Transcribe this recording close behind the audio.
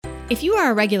If you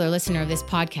are a regular listener of this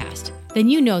podcast, then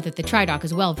you know that the TriDoc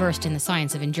is well versed in the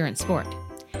science of endurance sport.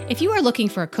 If you are looking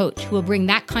for a coach who will bring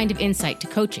that kind of insight to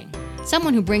coaching,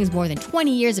 someone who brings more than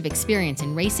 20 years of experience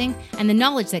in racing and the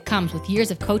knowledge that comes with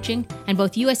years of coaching and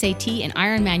both USAT and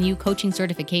Ironman U coaching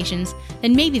certifications,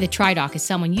 then maybe the TriDoc is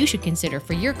someone you should consider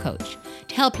for your coach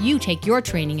to help you take your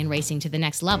training and racing to the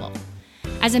next level.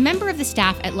 As a member of the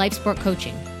staff at Life Sport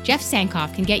Coaching, Jeff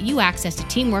Sankoff can get you access to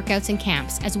team workouts and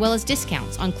camps, as well as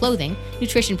discounts on clothing,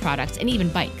 nutrition products, and even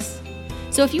bikes.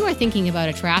 So if you are thinking about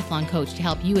a triathlon coach to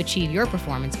help you achieve your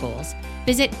performance goals,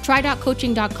 visit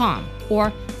tridoccoaching.com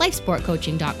or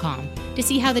lifesportcoaching.com to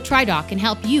see how the TriDoc can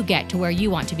help you get to where you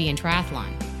want to be in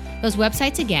triathlon. Those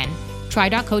websites again,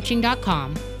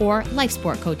 tridoccoaching.com or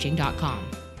lifesportcoaching.com.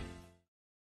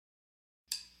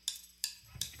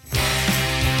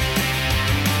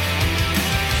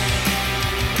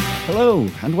 Hello,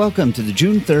 and welcome to the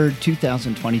June 3rd,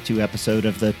 2022 episode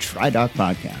of the TriDoc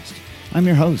Podcast. I'm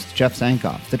your host, Jeff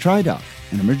Sankoff, the TriDoc,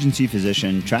 an emergency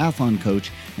physician, triathlon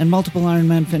coach, and multiple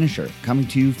Ironman finisher, coming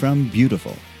to you from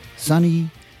beautiful, sunny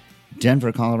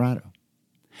Denver, Colorado.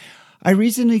 I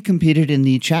recently competed in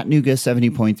the Chattanooga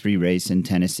 70.3 race in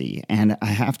Tennessee, and I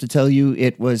have to tell you,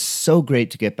 it was so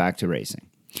great to get back to racing.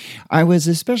 I was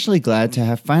especially glad to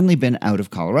have finally been out of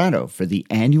Colorado for the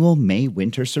annual May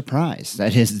Winter Surprise.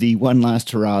 That is the one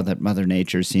last hurrah that Mother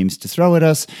Nature seems to throw at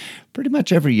us pretty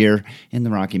much every year in the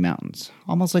Rocky Mountains.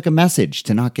 Almost like a message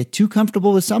to not get too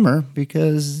comfortable with summer,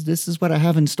 because this is what I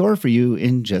have in store for you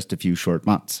in just a few short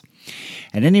months.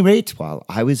 At any rate, while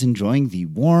I was enjoying the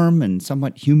warm and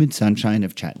somewhat humid sunshine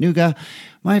of Chattanooga,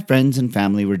 my friends and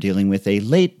family were dealing with a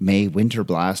late May winter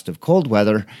blast of cold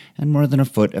weather and more than a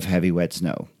foot of heavy wet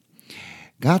snow.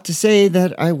 Got to say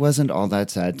that I wasn't all that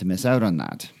sad to miss out on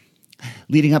that.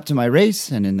 Leading up to my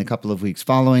race, and in the couple of weeks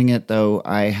following it, though,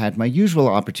 I had my usual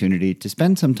opportunity to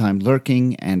spend some time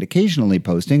lurking and occasionally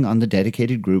posting on the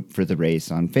dedicated group for the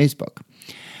race on Facebook.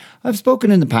 I've spoken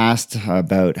in the past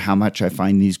about how much I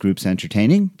find these groups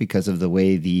entertaining because of the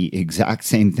way the exact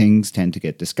same things tend to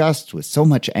get discussed with so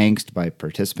much angst by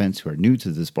participants who are new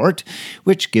to the sport,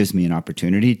 which gives me an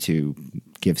opportunity to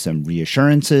give some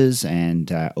reassurances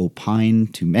and opine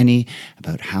to many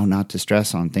about how not to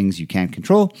stress on things you can't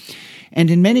control.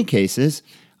 And in many cases,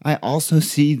 I also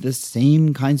see the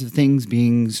same kinds of things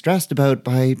being stressed about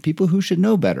by people who should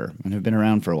know better and have been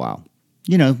around for a while.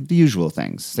 You know, the usual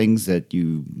things that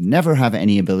you never have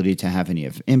any ability to have any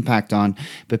impact on,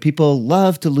 but people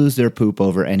love to lose their poop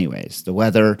over anyways. The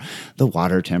weather, the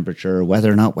water temperature,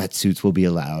 whether or not wetsuits will be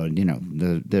allowed,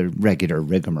 the regular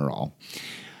rigmarole.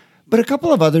 But a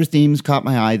couple of other themes caught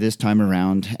my eye this time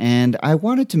around, and I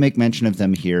wanted to make mention of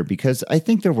them here because I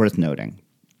think they're worth noting.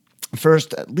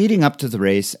 First, leading up to the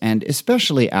race, and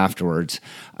especially afterwards,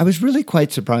 I was really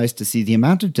quite surprised to see the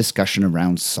amount of discussion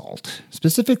around salt,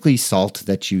 specifically salt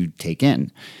that you take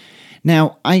in.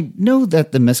 Now, I know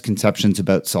that the misconceptions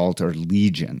about salt are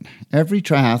legion. Every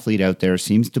triathlete out there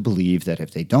seems to believe that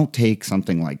if they don't take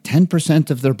something like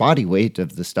 10% of their body weight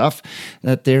of the stuff,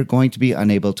 that they're going to be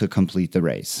unable to complete the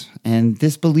race. And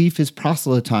this belief is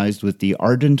proselytized with the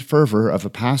ardent fervor of a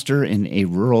pastor in a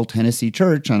rural Tennessee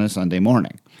church on a Sunday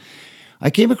morning. I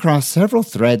came across several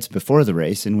threads before the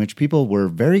race in which people were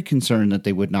very concerned that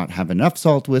they would not have enough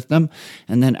salt with them,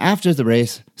 and then after the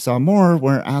race saw more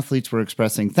where athletes were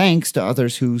expressing thanks to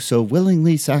others who so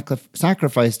willingly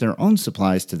sacrificed their own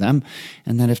supplies to them,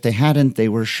 and that if they hadn't, they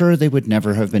were sure they would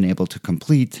never have been able to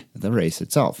complete the race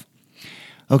itself.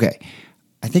 Okay,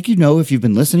 I think you know if you've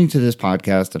been listening to this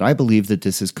podcast that I believe that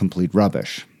this is complete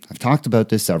rubbish. I've talked about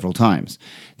this several times.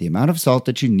 The amount of salt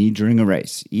that you need during a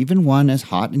race, even one as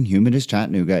hot and humid as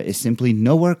Chattanooga, is simply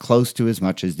nowhere close to as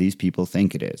much as these people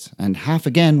think it is, and half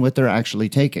again what they're actually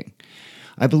taking.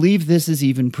 I believe this is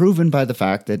even proven by the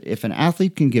fact that if an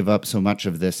athlete can give up so much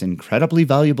of this incredibly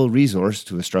valuable resource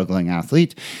to a struggling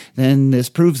athlete, then this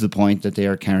proves the point that they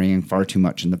are carrying far too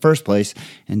much in the first place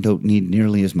and don't need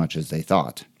nearly as much as they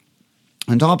thought.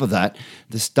 On top of that,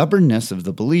 the stubbornness of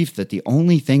the belief that the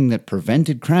only thing that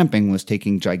prevented cramping was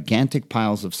taking gigantic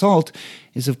piles of salt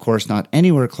is of course not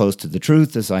anywhere close to the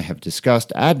truth, as I have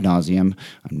discussed ad nauseum.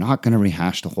 I'm not going to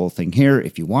rehash the whole thing here.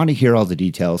 If you want to hear all the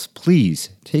details,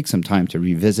 please take some time to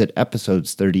revisit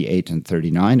episodes 38 and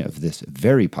 39 of this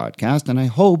very podcast, and I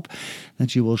hope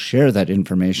that you will share that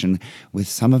information with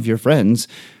some of your friends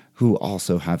who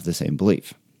also have the same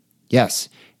belief. Yes,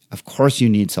 of course you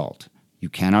need salt. You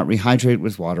cannot rehydrate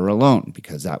with water alone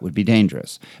because that would be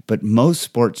dangerous. But most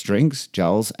sports drinks,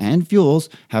 gels, and fuels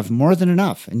have more than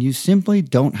enough, and you simply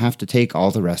don't have to take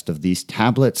all the rest of these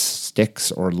tablets,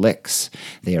 sticks, or licks.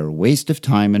 They are a waste of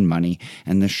time and money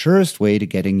and the surest way to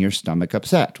getting your stomach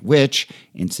upset, which,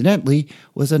 incidentally,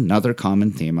 was another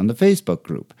common theme on the Facebook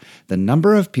group. The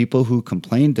number of people who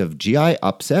complained of GI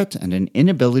upset and an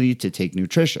inability to take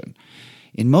nutrition.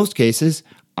 In most cases,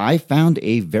 I found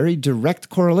a very direct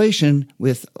correlation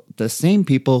with the same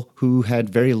people who had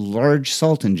very large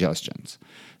salt ingestions.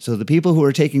 So the people who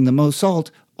were taking the most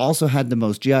salt also had the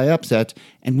most GI upset,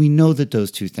 and we know that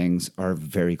those two things are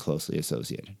very closely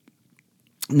associated.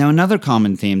 Now, another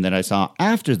common theme that I saw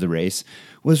after the race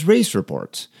was race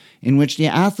reports, in which the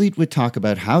athlete would talk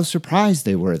about how surprised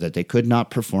they were that they could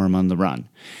not perform on the run.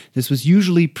 This was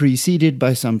usually preceded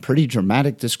by some pretty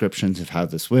dramatic descriptions of how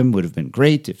the swim would have been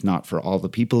great if not for all the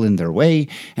people in their way,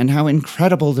 and how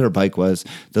incredible their bike was,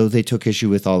 though they took issue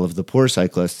with all of the poor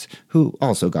cyclists who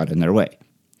also got in their way.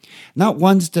 Not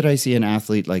once did I see an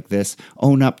athlete like this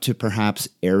own up to perhaps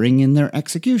erring in their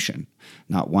execution.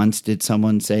 Not once did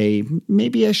someone say,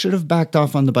 maybe I should have backed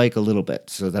off on the bike a little bit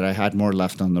so that I had more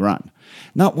left on the run.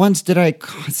 Not once did I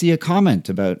see a comment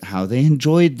about how they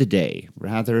enjoyed the day.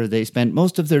 Rather, they spent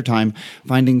most of their time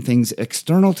finding things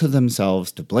external to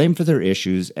themselves to blame for their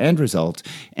issues and results,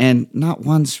 and not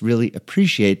once really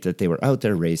appreciate that they were out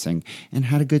there racing and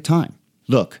had a good time.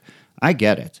 Look, I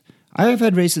get it. I have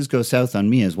had races go south on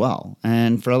me as well,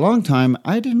 and for a long time,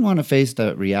 I didn't want to face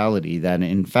the reality that,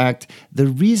 in fact, the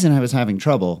reason I was having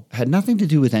trouble had nothing to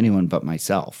do with anyone but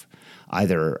myself.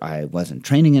 Either I wasn't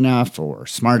training enough, or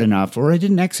smart enough, or I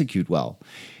didn't execute well.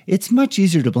 It's much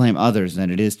easier to blame others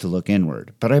than it is to look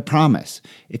inward, but I promise,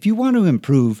 if you want to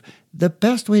improve, the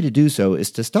best way to do so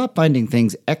is to stop finding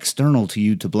things external to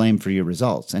you to blame for your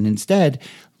results, and instead,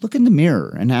 look in the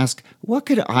mirror and ask, what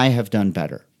could I have done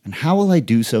better? And how will I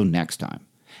do so next time?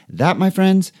 That, my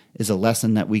friends, is a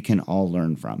lesson that we can all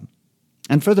learn from.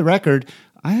 And for the record,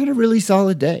 I had a really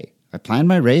solid day. I planned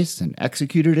my race and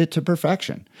executed it to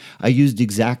perfection. I used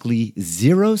exactly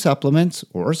 0 supplements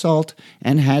or salt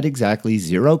and had exactly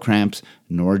 0 cramps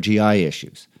nor GI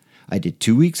issues. I did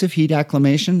 2 weeks of heat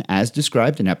acclimation as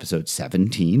described in episode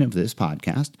 17 of this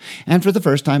podcast. And for the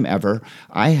first time ever,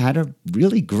 I had a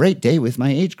really great day with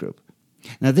my age group.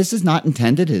 Now, this is not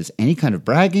intended as any kind of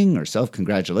bragging or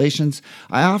self-congratulations.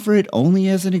 I offer it only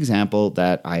as an example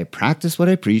that I practice what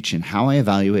I preach in how I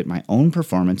evaluate my own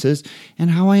performances and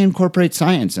how I incorporate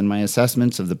science in my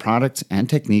assessments of the products and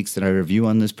techniques that I review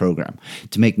on this program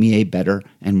to make me a better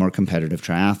and more competitive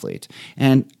triathlete.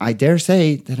 And I dare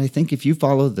say that I think if you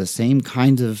follow the same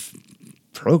kind of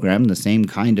program, the same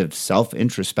kind of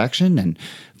self-introspection and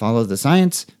follow the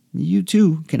science, you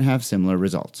too can have similar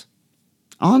results.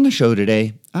 On the show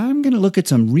today, I'm going to look at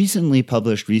some recently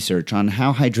published research on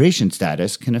how hydration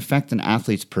status can affect an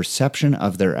athlete's perception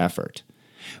of their effort.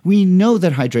 We know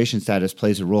that hydration status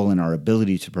plays a role in our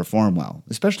ability to perform well,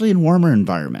 especially in warmer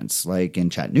environments, like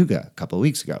in Chattanooga a couple of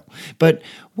weeks ago. But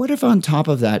what if on top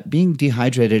of that, being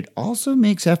dehydrated also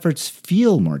makes efforts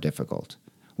feel more difficult?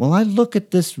 Well, I look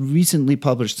at this recently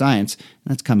published science, and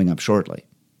that's coming up shortly.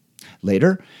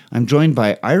 Later, I'm joined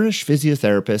by Irish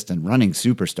physiotherapist and running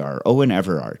superstar Owen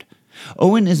Everard.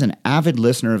 Owen is an avid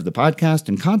listener of the podcast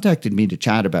and contacted me to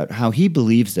chat about how he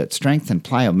believes that strength and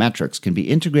plyometrics can be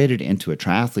integrated into a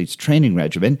triathlete's training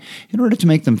regimen in order to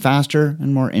make them faster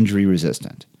and more injury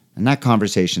resistant. And that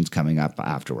conversation's coming up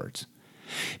afterwards.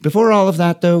 Before all of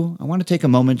that, though, I want to take a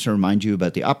moment to remind you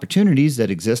about the opportunities that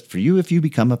exist for you if you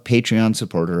become a Patreon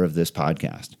supporter of this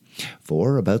podcast.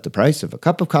 For about the price of a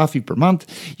cup of coffee per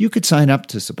month, you could sign up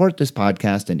to support this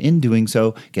podcast and in doing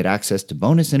so, get access to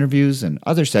bonus interviews and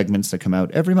other segments that come out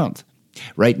every month.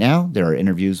 Right now, there are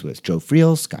interviews with Joe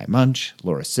Friel, Skye Munch,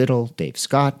 Laura Siddle, Dave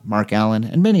Scott, Mark Allen,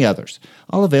 and many others,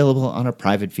 all available on a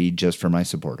private feed just for my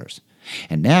supporters.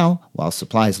 And now, while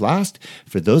supplies last,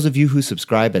 for those of you who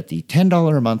subscribe at the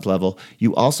 $10 a month level,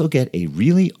 you also get a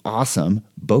really awesome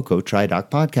Boko TriDoc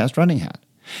podcast running hat.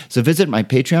 So visit my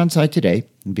Patreon site today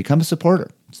and become a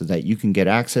supporter so that you can get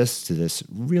access to this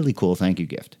really cool thank you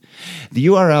gift. The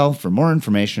URL for more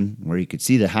information, where you could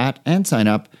see the hat and sign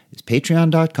up, is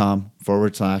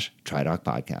patreon.com/TriDoc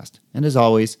podcast. And as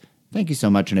always, thank you so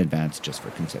much in advance just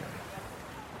for considering.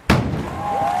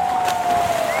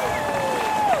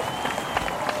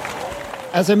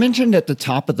 As I mentioned at the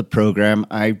top of the program,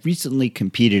 I recently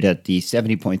competed at the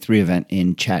 70.3 event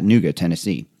in Chattanooga,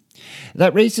 Tennessee.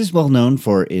 That race is well known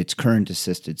for its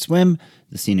current-assisted swim,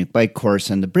 the scenic bike course,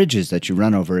 and the bridges that you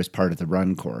run over as part of the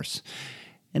run course.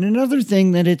 And another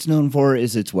thing that it's known for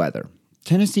is its weather.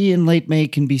 Tennessee in late May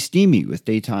can be steamy with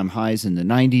daytime highs in the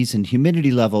 90s and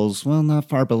humidity levels, well, not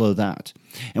far below that.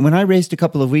 And when I raced a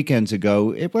couple of weekends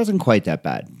ago, it wasn't quite that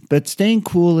bad. But staying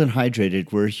cool and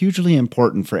hydrated were hugely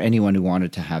important for anyone who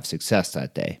wanted to have success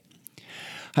that day.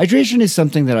 Hydration is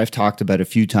something that I've talked about a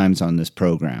few times on this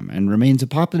program and remains a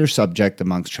popular subject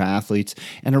amongst triathletes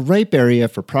and a ripe area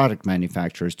for product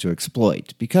manufacturers to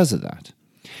exploit because of that.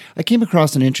 I came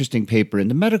across an interesting paper in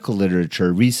the medical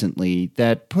literature recently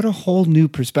that put a whole new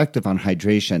perspective on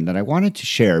hydration that I wanted to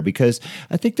share because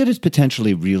I think that it's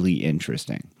potentially really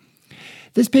interesting.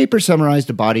 This paper summarized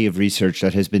a body of research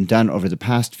that has been done over the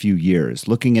past few years,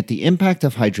 looking at the impact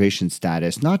of hydration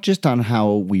status not just on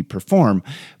how we perform,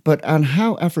 but on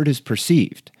how effort is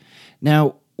perceived.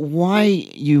 Now, why,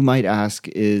 you might ask,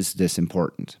 is this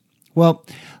important? Well,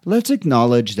 let's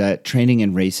acknowledge that training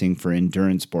and racing for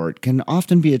endurance sport can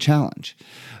often be a challenge.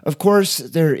 Of course,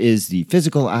 there is the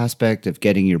physical aspect of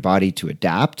getting your body to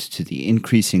adapt to the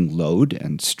increasing load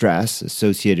and stress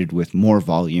associated with more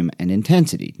volume and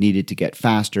intensity needed to get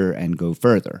faster and go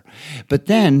further. But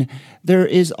then there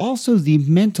is also the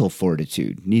mental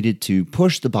fortitude needed to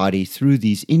push the body through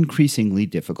these increasingly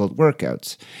difficult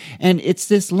workouts. And it's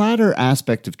this latter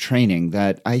aspect of training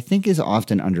that I think is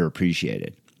often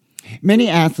underappreciated. Many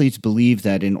athletes believe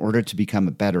that in order to become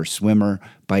a better swimmer,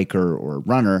 biker, or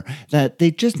runner, that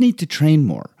they just need to train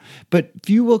more. But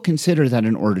few will consider that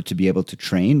in order to be able to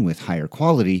train with higher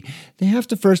quality, they have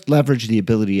to first leverage the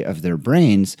ability of their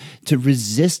brains to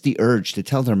resist the urge to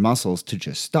tell their muscles to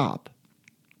just stop.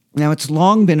 Now, it's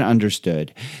long been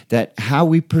understood that how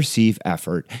we perceive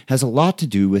effort has a lot to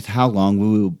do with how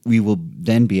long we will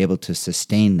then be able to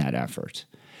sustain that effort.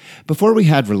 Before we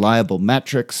had reliable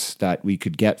metrics that we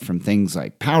could get from things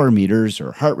like power meters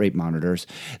or heart rate monitors,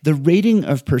 the rating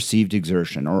of perceived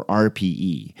exertion, or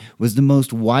RPE, was the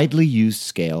most widely used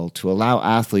scale to allow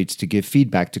athletes to give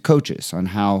feedback to coaches on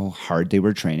how hard they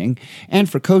were training, and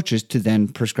for coaches to then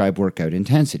prescribe workout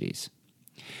intensities.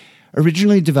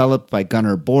 Originally developed by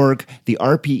Gunnar Borg, the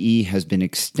RPE has been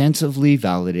extensively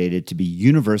validated to be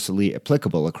universally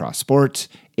applicable across sports,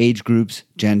 age groups,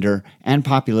 gender, and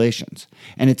populations,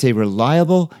 and it's a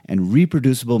reliable and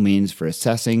reproducible means for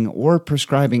assessing or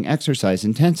prescribing exercise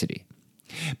intensity.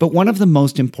 But one of the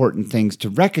most important things to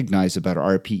recognize about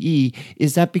RPE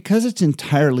is that because it's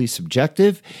entirely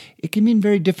subjective, it can mean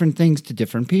very different things to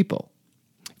different people.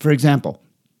 For example,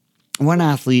 one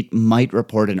athlete might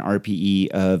report an RPE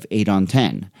of 8 on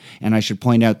 10, and I should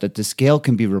point out that the scale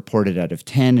can be reported out of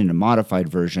 10 in a modified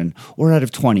version or out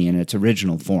of 20 in its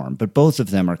original form, but both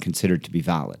of them are considered to be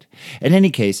valid. In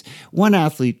any case, one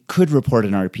athlete could report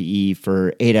an RPE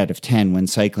for 8 out of 10 when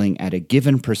cycling at a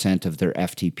given percent of their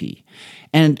FTP,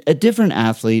 and a different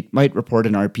athlete might report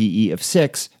an RPE of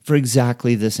 6 for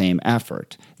exactly the same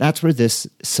effort. That's where this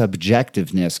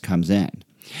subjectiveness comes in.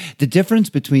 The difference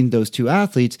between those two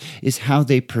athletes is how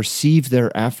they perceive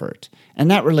their effort, and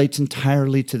that relates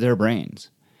entirely to their brains.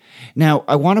 Now,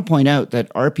 I want to point out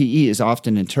that RPE is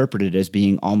often interpreted as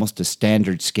being almost a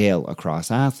standard scale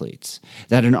across athletes,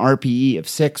 that an RPE of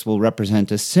 6 will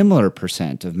represent a similar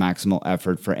percent of maximal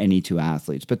effort for any two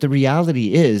athletes, but the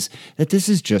reality is that this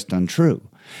is just untrue.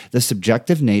 The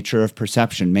subjective nature of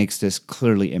perception makes this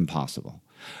clearly impossible.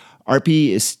 RPE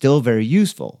is still very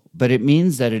useful, but it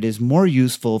means that it is more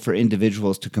useful for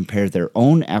individuals to compare their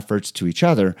own efforts to each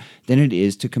other than it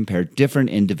is to compare different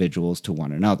individuals to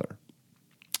one another.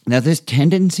 Now, this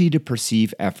tendency to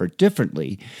perceive effort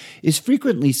differently is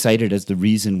frequently cited as the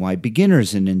reason why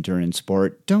beginners in endurance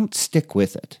sport don't stick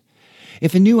with it.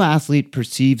 If a new athlete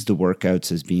perceives the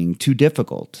workouts as being too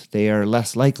difficult, they are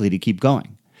less likely to keep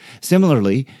going.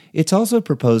 Similarly, it's also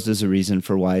proposed as a reason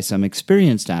for why some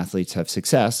experienced athletes have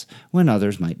success when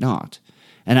others might not.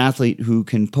 An athlete who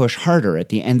can push harder at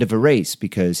the end of a race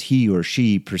because he or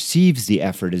she perceives the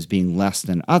effort as being less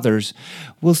than others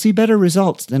will see better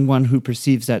results than one who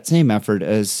perceives that same effort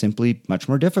as simply much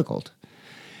more difficult.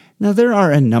 Now, there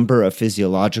are a number of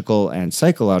physiological and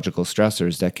psychological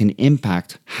stressors that can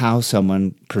impact how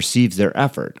someone perceives their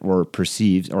effort or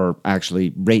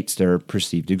actually rates their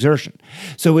perceived exertion.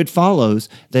 So it follows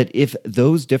that if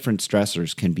those different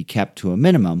stressors can be kept to a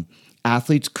minimum,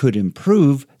 athletes could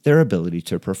improve their ability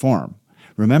to perform.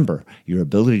 Remember, your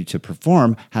ability to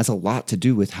perform has a lot to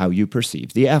do with how you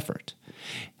perceive the effort.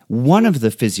 One of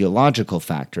the physiological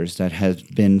factors that has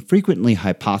been frequently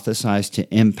hypothesized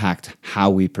to impact how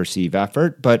we perceive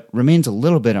effort, but remains a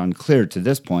little bit unclear to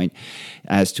this point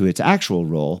as to its actual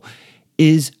role,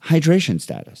 is hydration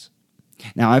status.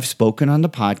 Now, I've spoken on the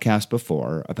podcast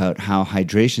before about how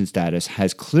hydration status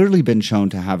has clearly been shown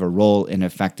to have a role in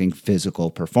affecting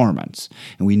physical performance.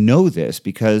 And we know this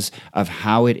because of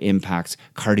how it impacts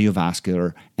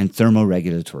cardiovascular and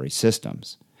thermoregulatory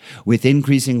systems. With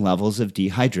increasing levels of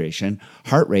dehydration,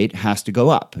 heart rate has to go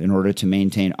up in order to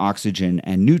maintain oxygen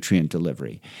and nutrient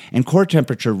delivery, and core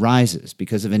temperature rises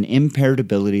because of an impaired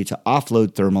ability to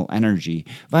offload thermal energy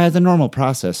via the normal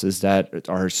processes that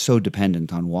are so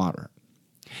dependent on water.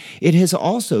 It has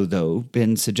also, though,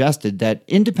 been suggested that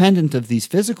independent of these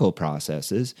physical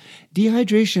processes,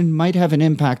 dehydration might have an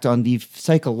impact on the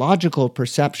psychological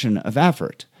perception of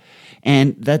effort,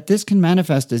 and that this can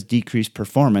manifest as decreased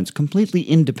performance completely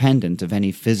independent of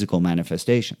any physical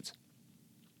manifestations.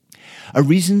 A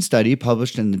recent study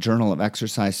published in the Journal of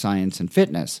Exercise Science and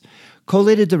Fitness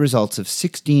collated the results of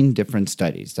 16 different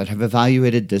studies that have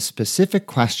evaluated this specific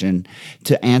question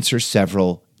to answer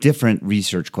several different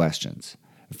research questions.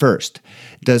 First,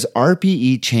 does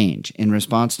RPE change in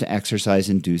response to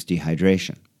exercise-induced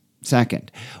dehydration?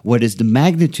 Second, what is the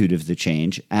magnitude of the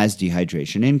change as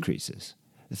dehydration increases?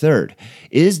 Third,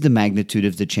 is the magnitude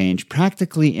of the change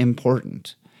practically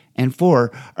important? And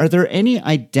four, are there any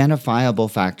identifiable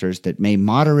factors that may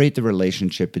moderate the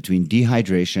relationship between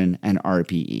dehydration and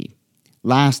RPE?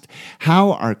 Last,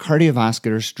 how are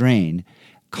cardiovascular strain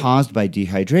caused by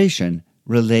dehydration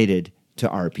related to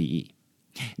RPE?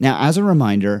 Now, as a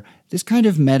reminder, this kind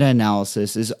of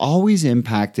meta-analysis is always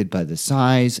impacted by the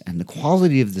size and the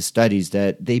quality of the studies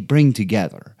that they bring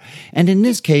together. And in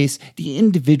this case, the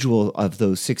individual of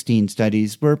those 16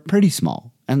 studies were pretty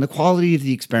small, and the quality of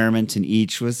the experiments in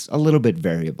each was a little bit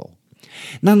variable.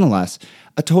 Nonetheless,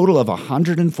 a total of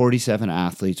 147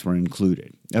 athletes were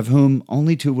included, of whom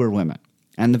only 2 were women,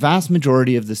 and the vast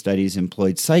majority of the studies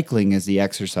employed cycling as the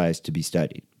exercise to be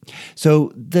studied.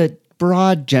 So the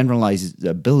broad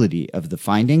generalizability of the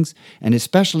findings, and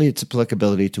especially its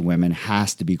applicability to women,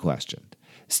 has to be questioned.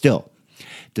 Still,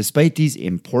 despite these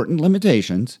important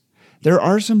limitations, there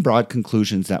are some broad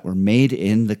conclusions that were made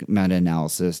in the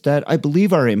meta-analysis that I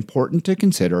believe are important to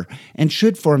consider and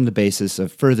should form the basis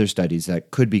of further studies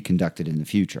that could be conducted in the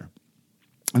future.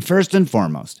 First and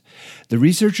foremost, the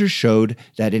researchers showed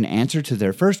that in answer to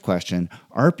their first question,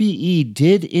 RPE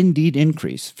did indeed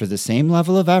increase for the same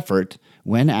level of effort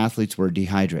when athletes were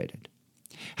dehydrated.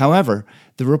 However,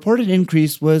 the reported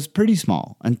increase was pretty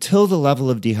small until the level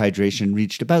of dehydration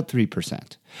reached about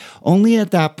 3%. Only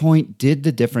at that point did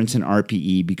the difference in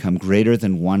RPE become greater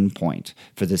than 1 point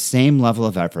for the same level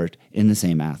of effort in the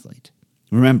same athlete.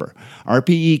 Remember,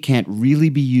 RPE can't really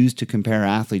be used to compare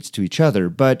athletes to each other,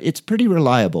 but it's pretty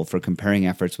reliable for comparing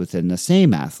efforts within the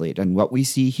same athlete. And what we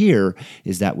see here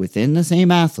is that within the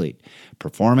same athlete,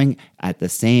 performing at the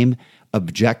same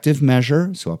objective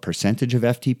measure, so a percentage of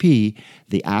FTP,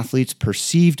 the athletes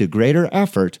perceived a greater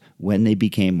effort when they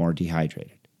became more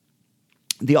dehydrated.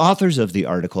 The authors of the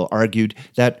article argued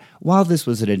that while this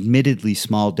was an admittedly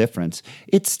small difference,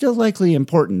 it's still likely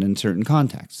important in certain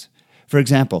contexts. For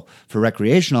example, for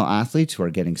recreational athletes who are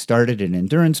getting started in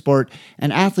endurance sport,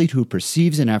 an athlete who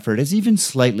perceives an effort as even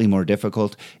slightly more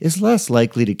difficult is less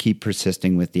likely to keep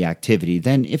persisting with the activity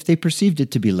than if they perceived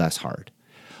it to be less hard.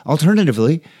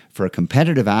 Alternatively, for a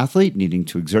competitive athlete needing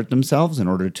to exert themselves in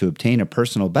order to obtain a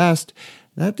personal best,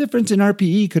 that difference in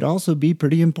RPE could also be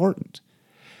pretty important.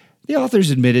 The authors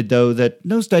admitted, though, that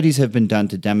no studies have been done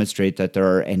to demonstrate that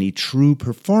there are any true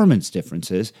performance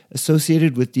differences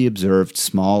associated with the observed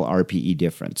small RPE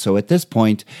difference. So at this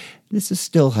point, this is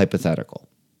still hypothetical.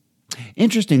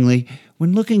 Interestingly,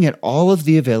 when looking at all of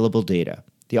the available data,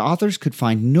 the authors could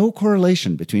find no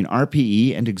correlation between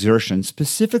RPE and exertion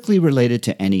specifically related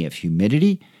to any of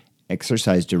humidity,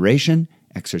 exercise duration,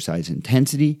 exercise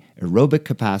intensity, aerobic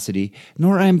capacity,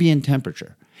 nor ambient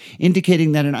temperature,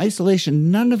 indicating that in isolation,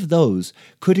 none of those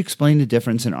could explain the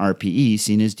difference in RPE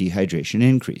seen as dehydration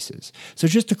increases. So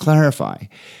just to clarify,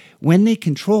 when they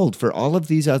controlled for all of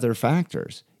these other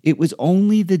factors, it was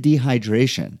only the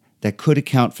dehydration that could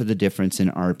account for the difference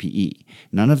in RPE.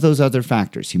 None of those other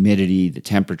factors, humidity, the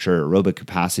temperature, aerobic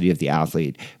capacity of the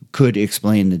athlete, could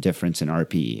explain the difference in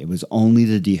RPE. It was only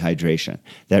the dehydration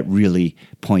that really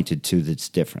pointed to this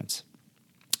difference.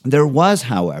 There was,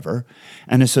 however,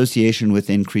 an association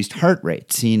with increased heart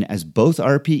rate, seen as both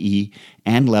RPE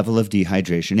and level of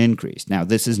dehydration increased. Now,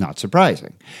 this is not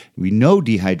surprising. We know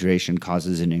dehydration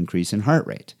causes an increase in heart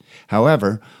rate.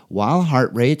 However, while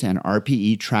heart rate and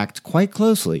RPE tracked quite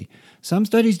closely, some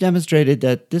studies demonstrated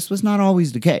that this was not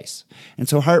always the case, and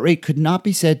so heart rate could not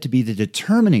be said to be the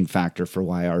determining factor for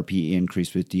why RPE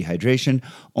increased with dehydration,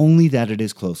 only that it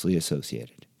is closely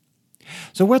associated.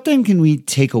 So what then can we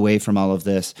take away from all of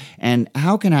this, and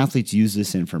how can athletes use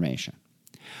this information?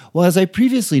 Well, as I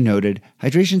previously noted,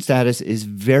 hydration status is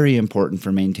very important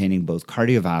for maintaining both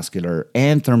cardiovascular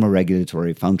and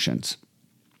thermoregulatory functions.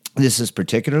 This is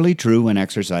particularly true when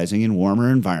exercising in warmer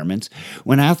environments,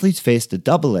 when athletes face the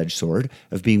double-edged sword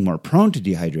of being more prone to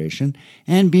dehydration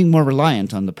and being more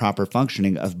reliant on the proper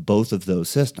functioning of both of those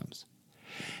systems.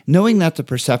 Knowing that the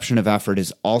perception of effort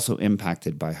is also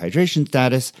impacted by hydration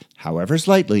status, however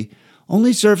slightly,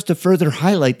 only serves to further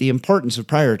highlight the importance of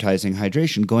prioritizing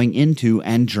hydration going into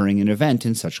and during an event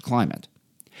in such a climate.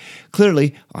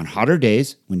 Clearly, on hotter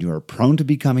days, when you are prone to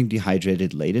becoming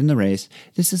dehydrated late in the race,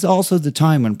 this is also the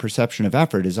time when perception of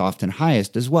effort is often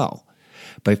highest as well.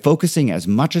 By focusing as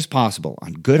much as possible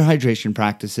on good hydration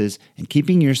practices and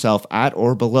keeping yourself at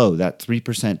or below that 3%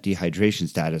 dehydration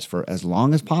status for as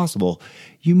long as possible,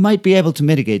 you might be able to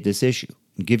mitigate this issue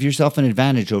and give yourself an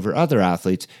advantage over other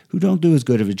athletes who don't do as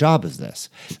good of a job as this,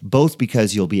 both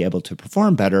because you'll be able to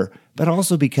perform better, but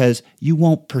also because you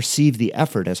won't perceive the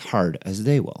effort as hard as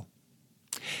they will.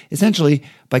 Essentially,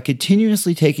 by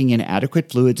continuously taking in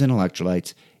adequate fluids and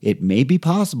electrolytes, it may be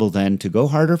possible then to go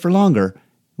harder for longer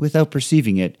without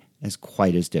perceiving it as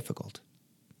quite as difficult.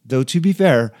 Though to be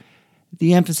fair,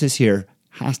 the emphasis here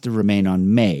has to remain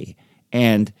on may,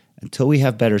 and until we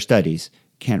have better studies,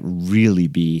 can't really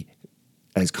be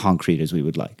as concrete as we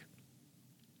would like.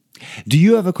 Do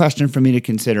you have a question for me to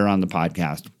consider on the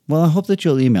podcast? Well, I hope that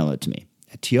you'll email it to me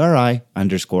at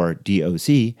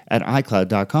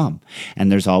tri_doc@icloud.com.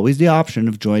 And there's always the option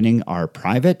of joining our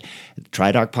private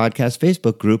TriDoc Podcast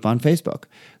Facebook group on Facebook.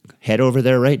 Head over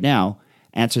there right now,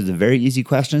 answer the very easy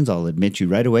questions. I'll admit you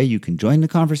right away. You can join the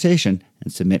conversation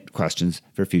and submit questions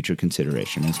for future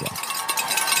consideration as well.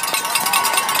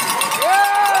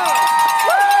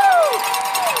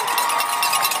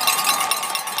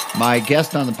 My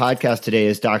guest on the podcast today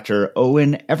is Dr.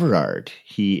 Owen Everard.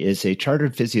 He is a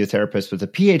chartered physiotherapist with a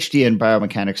PhD in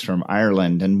biomechanics from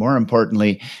Ireland, and more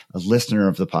importantly, a listener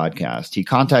of the podcast. He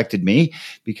contacted me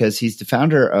because he's the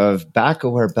founder of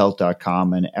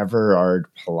BackawareBelt.com and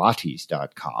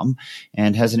EverardPilates.com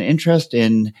and has an interest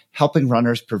in helping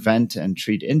runners prevent and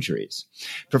treat injuries.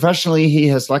 Professionally, he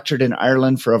has lectured in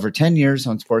Ireland for over 10 years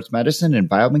on sports medicine and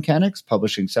biomechanics,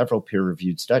 publishing several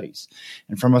peer-reviewed studies.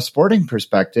 And from a sporting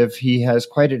perspective, he has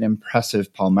quite an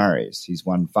impressive palmares. He's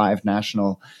won 5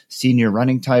 national senior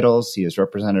running titles. He has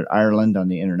represented Ireland on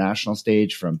the international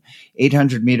stage from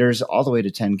 800 meters all the way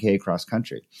to 10K cross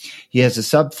country. He is a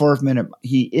sub 4 minute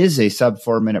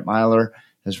miler,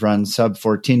 has run sub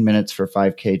 14 minutes for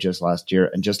 5K just last year,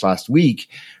 and just last week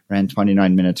ran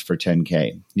 29 minutes for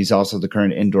 10K. He's also the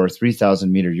current indoor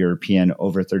 3,000 meter European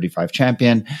over 35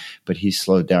 champion, but he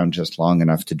slowed down just long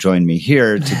enough to join me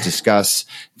here to discuss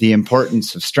the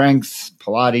importance of strength,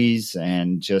 Pilates,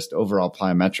 and just overall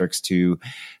plyometrics to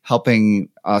helping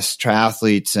us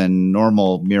triathletes and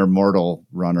normal mere mortal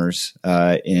runners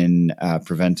in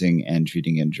preventing and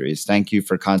treating injuries. Thank you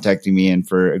for contacting me and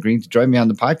for agreeing to join me on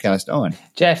the podcast, Owen.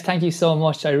 Jeff, thank you so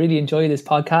much. I really enjoy this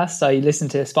podcast. I listen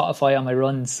to Spotify on my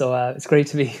runs, so it's great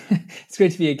to be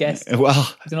a guest. Well,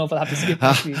 I don't know if I'll have to skip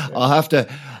this week.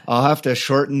 I'll have to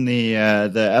shorten the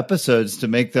episodes to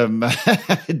make them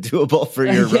doable for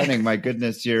your running. My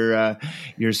goodness, your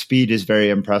speed is very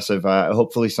impressive.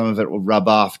 Hopefully, some of it will rub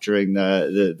off during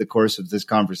the course of this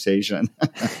conversation.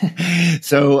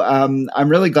 So I'm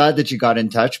really glad that you got in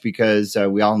touch because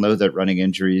we all know that running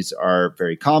injuries are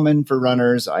very common for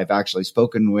runners. I've actually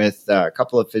spoken with a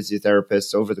couple of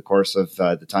physiotherapists over the course of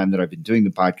the time that I've been doing the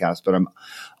podcast, but I'm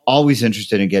always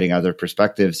interested in getting other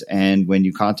perspectives. And when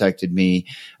you contacted me,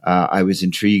 I was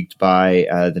intrigued by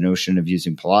the notion of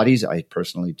using Pilates. I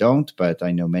personally don't, but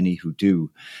I know many who do.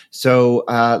 So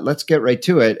let's get right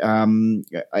to it.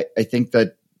 I think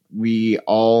that we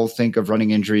all think of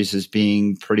running injuries as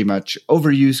being pretty much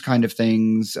overuse kind of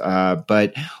things.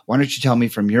 But why don't you tell me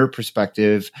from your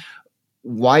perspective,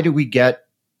 why do we get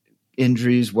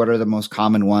injuries? What are the most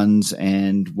common ones?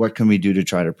 And what can we do to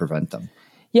try to prevent them?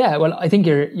 Yeah, well, I think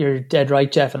you're dead right,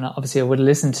 Jeff. And obviously I would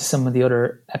listen to some of the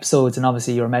other episodes, and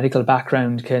obviously your medical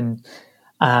background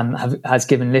has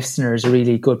given listeners a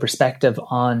really good perspective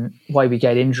on why we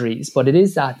get injuries. But it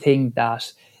is that thing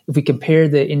that if we compare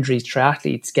the injuries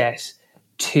triathletes get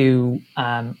to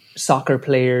soccer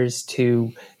players,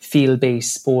 to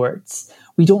field-based sports,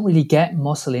 we don't really get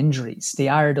muscle injuries. They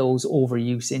are those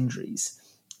overuse injuries.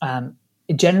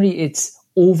 Generally, it's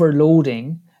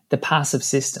overloading the passive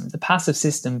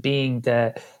system being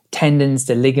the tendons,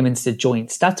 the ligaments, the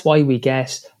joints. That's why we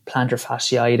get plantar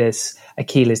fasciitis,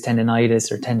 Achilles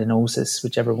tendonitis or tendinosis,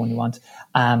 whichever one you want,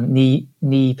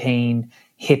 knee pain,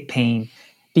 hip pain.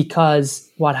 because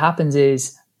what happens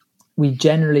is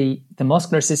the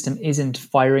muscular system isn't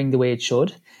firing the way it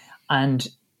should. And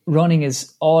running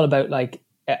is all about like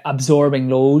absorbing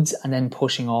loads and then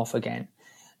pushing off again.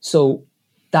 So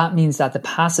that means that the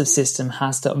passive system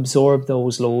has to absorb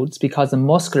those loads because the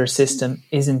muscular system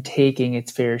isn't taking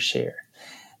its fair share.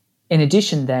 In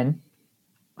addition, then,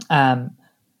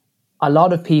 a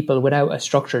lot of people without a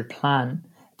structured plan,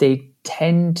 they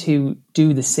tend to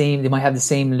do the same. They might have the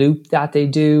same loop that they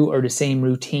do or the same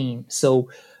routine. So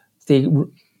they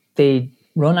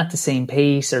run at the same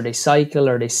pace, or they cycle,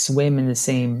 or they swim in the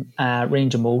same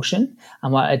range of motion.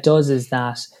 And what it does is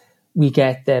that we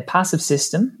get the passive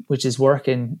system, which is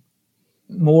working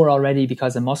more already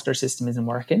because the muscular system isn't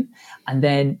working. And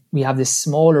then we have this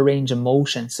smaller range of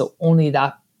motion. So only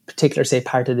that particular, say,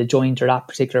 part of the joint or that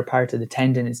particular part of the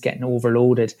tendon is getting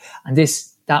overloaded. And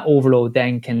that overload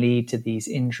then can lead to these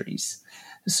injuries.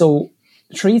 So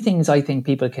 3 things I think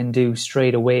people can do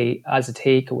straight away as a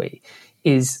takeaway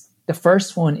is, the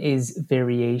first one is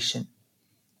variation.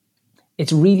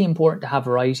 It's really important to have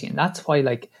variety. And that's why,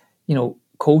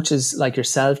 coaches like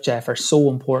yourself, Jeff, are so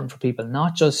important for people,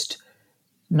 not just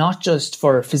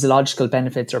for physiological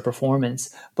benefits or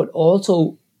performance, but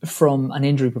also from an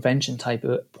injury prevention type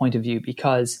of point of view,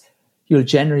 because you'll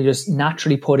generally just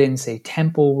naturally put in, say,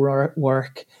 tempo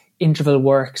work, interval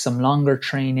work, some longer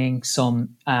training,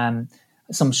 some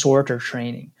shorter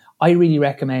training. I really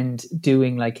recommend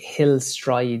doing like hill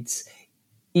strides,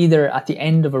 either at the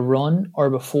end of a run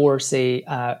or before, say,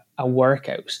 a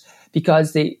workout,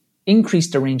 because they increase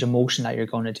the range of motion that you're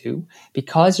going to do.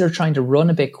 Because you're trying to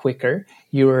run a bit quicker,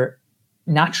 you're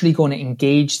naturally going to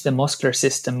engage the muscular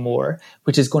system more,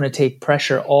 which is going to take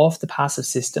pressure off the passive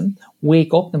system,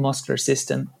 wake up the muscular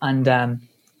system, and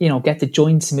get the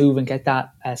joints moving, get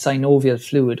that synovial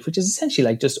fluid, which is essentially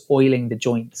like just oiling the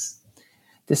joints.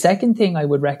 The second thing I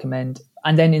would recommend,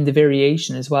 and then in the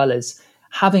variation as well, is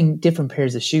having different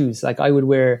pairs of shoes. Like I would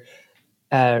wear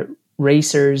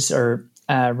racers or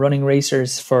running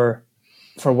racers for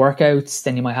workouts.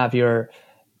 Then you might have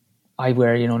I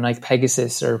wear, Nike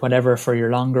Pegasus or whatever for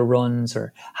your longer runs,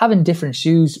 or having different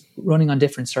shoes, running on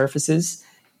different surfaces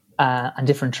and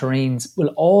different terrains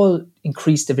will all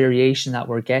increase the variation that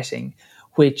we're getting,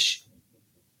 which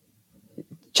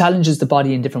challenges the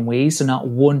body in different ways. So not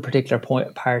one particular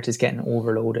part is getting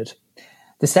overloaded.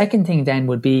 The second thing then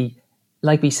would be,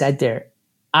 like we said there,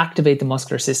 activate the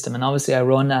muscular system. And obviously I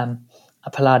run a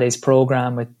Pilates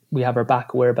program we have our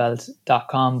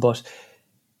backawarebelt.com, but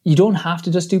you don't have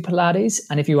to just do Pilates.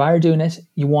 And if you are doing it,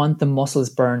 you want the muscles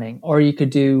burning, or you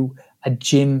could do a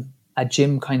gym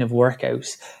kind of workout.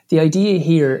 The idea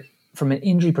here from an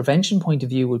injury prevention point of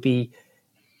view would be,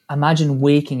 imagine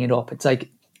waking it up. It's like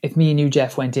if me and you,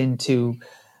 Jeff, went into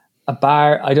a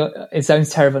bar. It sounds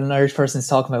terrible, an Irish person's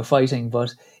talking about fighting,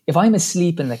 but if I'm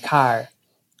asleep in the car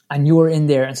and you're in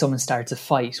there and someone starts a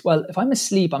fight, well, if I'm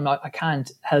asleep, I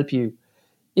can't help you.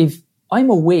 If I'm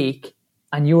awake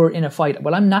and you're in a fight,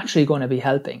 well, I'm naturally going to be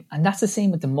helping. And that's the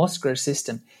same with the muscular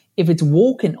system. If it's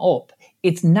woken up,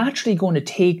 it's naturally going to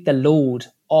take the load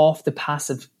off the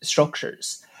passive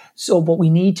structures. But we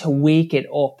need to wake it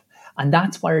up. And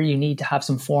that's where you need to have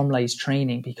some formalized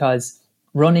training, because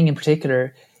running in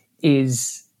particular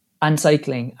and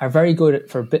cycling are very good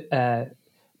for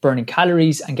burning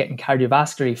calories and getting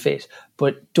cardiovascularly fit,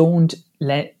 but don't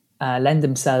lend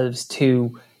themselves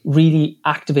to really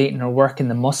activating or working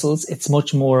the muscles. It's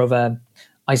much more of a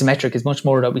isometric, is much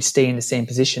more that we stay in the same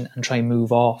position and try and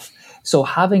move off. So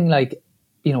having a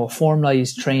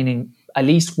formalized training at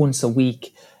least once a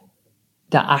week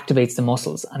that activates the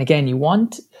muscles. And again, you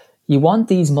want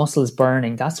these muscles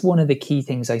burning. That's one of the key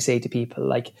things I say to people.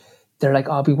 Like, they're like,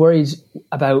 I'll be worried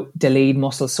about delayed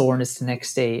muscle soreness the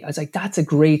next day. I was like, that's a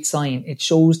great sign. It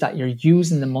shows that you're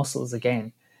using the muscles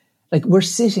again. Like, we're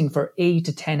sitting for 8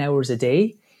 to 10 hours a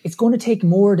day. It's going to take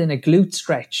more than a glute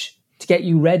stretch to get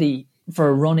you ready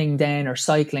for running then, or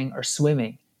cycling or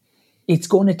swimming. It's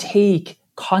going to take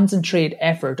concentrated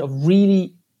effort of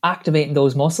really activating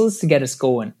those muscles to get us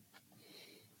going.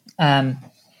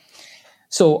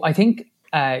 So I think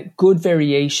good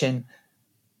variation,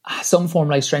 some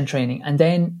formalized strength training, and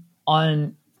then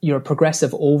on your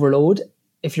progressive overload,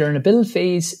 if you're in a build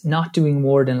phase, not doing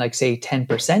more than say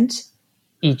 10%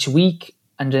 each week,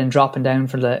 and then dropping down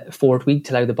for the 4th week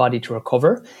to allow the body to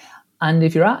recover. And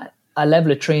if you're at a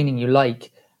level of training you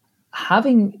like,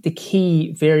 having the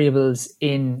key variables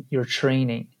in your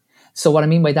training. So what I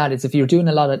mean by that is, if you're doing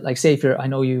a lot of, say I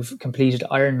know you've completed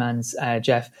Ironmans,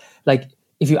 Jeff,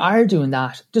 if you are doing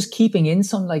that, just keeping in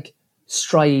some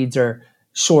strides or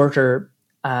shorter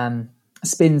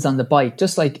spins on the bike,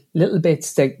 just like little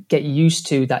bits that get used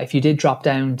to that. If you did drop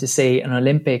down to, say, an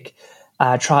Olympic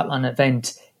triathlon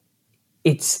event,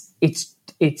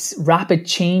 it's rapid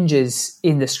changes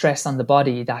in the stress on the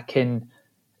body that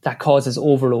causes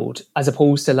overload, as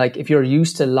opposed to like if you're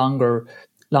used to longer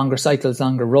cycles,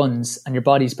 longer runs, and your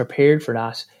body's prepared for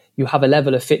that, you have a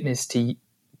level of fitness to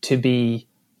be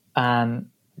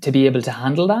able to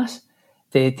handle that.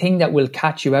 The thing that will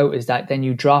catch you out is that then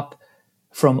you drop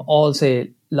from all,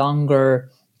 say, longer,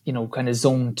 kind of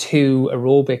zone 2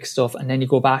 aerobic stuff, and then you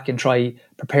go back and try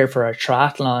prepare for a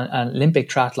triathlon, an Olympic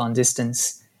triathlon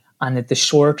distance, and that the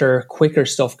shorter, quicker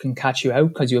stuff can catch you out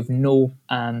because you have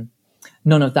none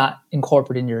of that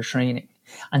incorporated in your training.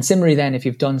 And similarly then, if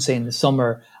you've done, say, in the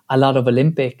summer, a lot of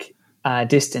Olympic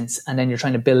distance, and then you're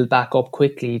trying to build back up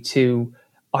quickly to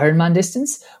Ironman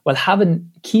distance, well,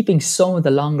 keeping some of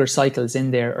the longer cycles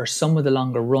in there, or some of the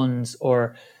longer runs,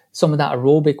 or some of that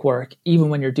aerobic work, even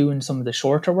when you're doing some of the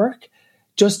shorter work,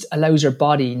 just allows your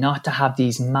body not to have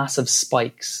these massive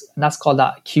spikes. And that's called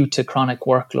that acute to chronic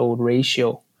workload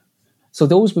ratio. So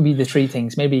those would be the 3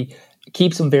 things. Maybe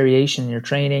keep some variation in your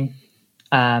training,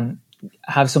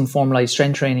 have some formalized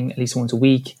strength training at least once a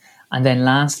week. And then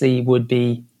lastly would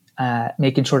be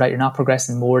making sure that you're not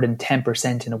progressing more than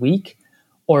 10% in a week.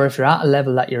 Or if you're at a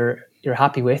level that you're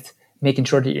happy with, making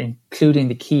sure that you're including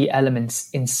the key elements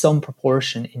in some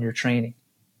proportion in your training.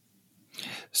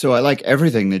 So I like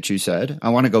everything that you said. I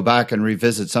want to go back and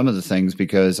revisit some of the things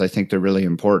because I think they're really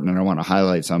important, and I want to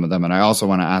highlight some of them. And I also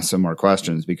want to ask some more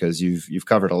questions because you've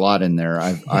covered a lot in there.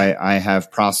 I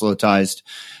have proselytized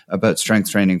about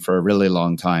strength training for a really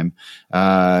long time.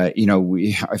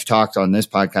 I've talked on this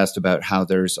podcast about how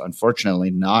there's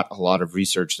unfortunately not a lot of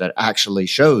research that actually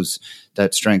shows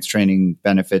that strength training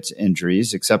benefits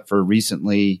injuries, except for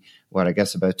recently, I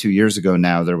guess about 2 years ago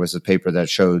now, there was a paper that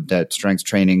showed that strength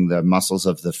training the muscles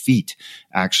of the feet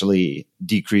actually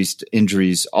decreased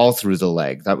injuries all through the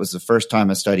leg. That was the first time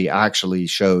a study actually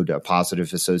showed a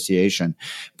positive association.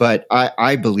 But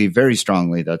I believe very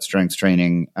strongly that strength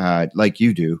training, like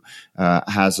you do,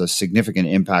 has a significant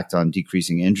impact on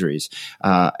decreasing injuries.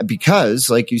 Because,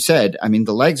 like you said, I mean,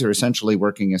 the legs are essentially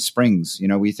working as springs.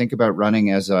 We think about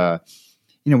running as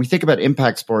we think about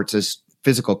impact sports as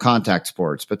physical contact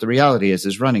sports, but the reality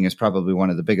is running is probably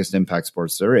one of the biggest impact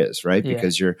sports there is, right? Yeah.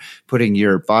 Because you're putting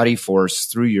your body force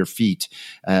through your feet.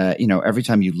 Every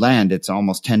time you land, it's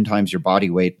almost 10 times your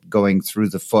body weight going through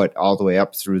the foot all the way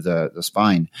up through the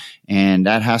spine. And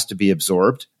that has to be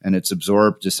absorbed, and it's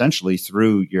absorbed essentially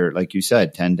through your, like you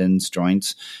said, tendons,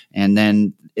 joints. And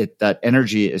then that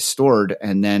energy is stored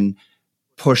and then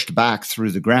pushed back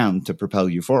through the ground to propel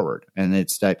you forward. And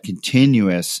it's that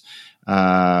continuous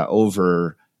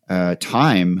over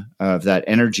time of that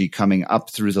energy coming up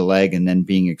through the leg and then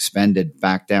being expended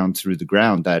back down through the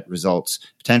ground that results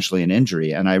potentially in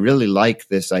injury. And I really like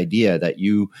this idea that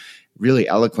you really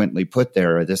eloquently put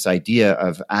there, this idea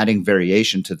of adding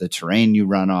variation to the terrain you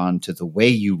run on, to the way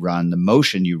you run, the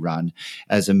motion you run,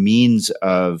 as a means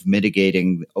of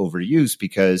mitigating overuse,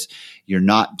 because you're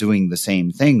not doing the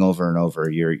same thing over and over.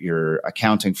 You're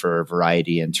accounting for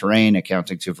variety in terrain,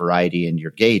 accounting to variety in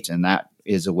your gait, and that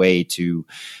is a way to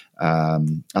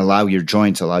allow your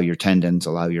joints, allow your tendons,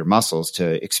 allow your muscles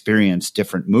to experience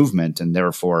different movement, and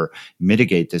therefore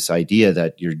mitigate this idea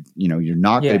that you're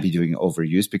not going to be doing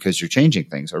overuse because you're changing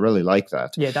things. I really like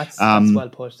that. Yeah, that's well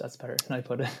put. That's better than I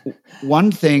put it. One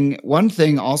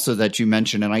thing also that you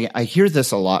mentioned, and I hear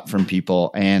this a lot from people,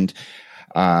 and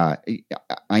I'm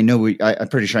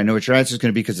pretty sure I know what your answer is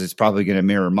going to be because it's probably going to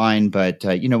mirror mine. But,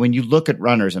 when you look at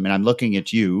runners, I mean, I'm looking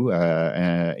at you,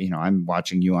 I'm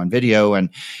watching you on video, and,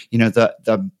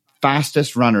 the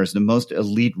fastest runners, the most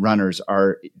elite runners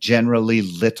are generally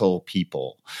little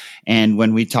people. And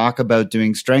when we talk about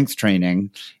doing strength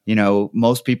training,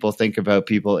 most people think about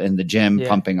people in the gym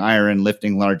pumping iron,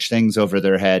 lifting large things over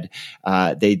their head.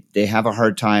 They have a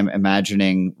hard time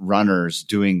imagining runners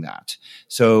doing that.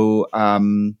 So,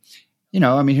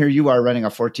 here you are running a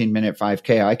 14-minute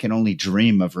 5K. I can only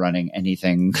dream of running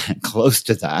anything close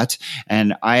to that.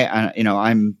 And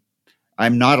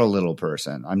I'm not a little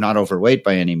person. I'm not overweight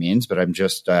by any means, but I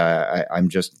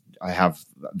have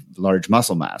large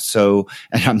muscle mass. So,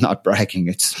 and I'm not bragging.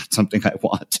 It's not something I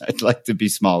want. I'd like to be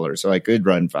smaller so I could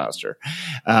run faster.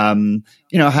 How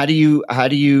do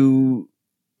you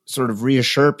sort of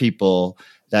reassure people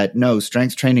that no,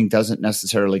 strength training doesn't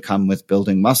necessarily come with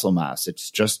building muscle mass. It's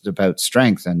just about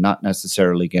strength and not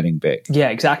necessarily getting big. Yeah,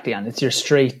 exactly. And it's your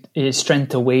strength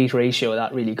to weight ratio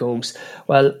that really goes.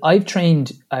 Well, I've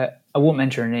trained I won't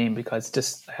mention her name because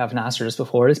I haven't asked her just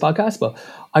before this podcast, but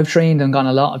I've trained and gone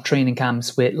a lot of training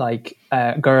camps with like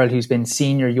a girl who's been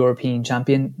senior European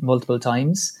champion multiple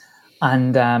times.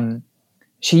 And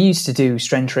she used to do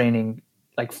strength training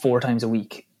like 4 times a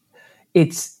week.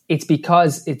 It's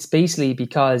basically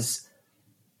because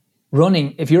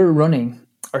running, if you're running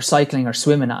or cycling or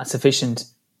swimming at a sufficient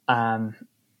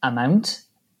amount,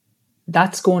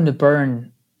 that's going to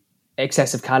burn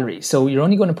excessive calories. So you're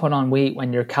only going to put on weight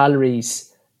when your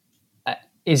calories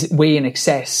is way in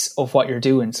excess of what you're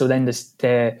doing. So then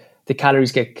the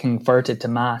calories get converted to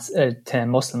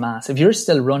muscle mass. If you're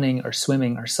still running or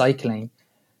swimming or cycling,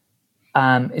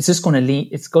 it's just going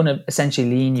to essentially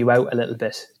lean you out a little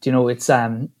bit. You know, it's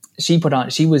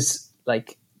she was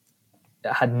like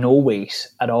had no weight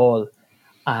at all,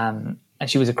 and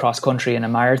she was a cross country and a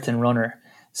marathon runner.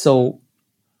 So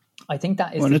I think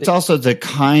that is. Well, and it's also the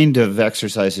kind of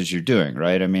exercises you're doing,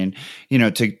 right? I mean, you know,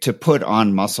 to put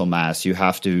on muscle mass, you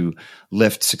have to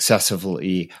lift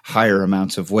successively higher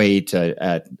amounts of weight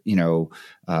at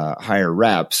higher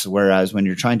reps. Whereas when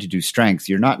you're trying to do strength,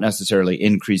 you're not necessarily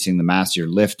increasing the mass you're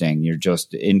lifting. You're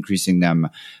just increasing them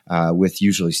with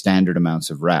usually standard amounts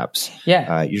of reps.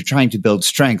 Yeah. You're trying to build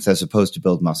strength as opposed to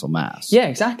build muscle mass. Yeah,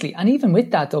 exactly. And even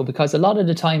with that though, because a lot of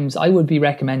the times I would be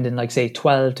recommending like say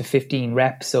 12 to 15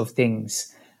 reps of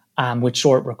things with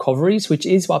short recoveries, which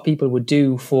is what people would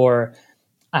do for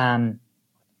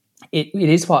it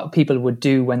is what people would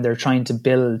do when they're trying to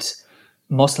build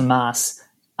muscle mass.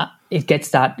 It gets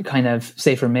that kind of,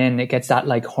 say for men, it gets that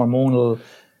like hormonal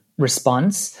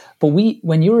response. But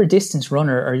when you're a distance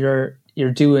runner or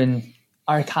you're doing,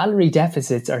 our calorie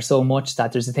deficits are so much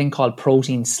that there's a thing called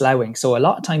protein sloughing. So a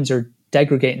lot of times you're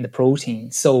degrading the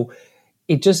protein. So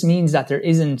it just means that there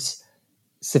isn't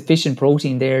sufficient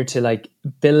protein there to like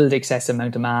build excessive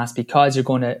amount of mass because you're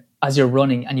going to, as you're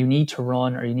running and you need to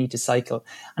run or you need to cycle.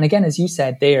 And again, as you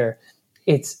said there,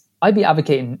 I'd be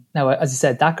advocating now, as I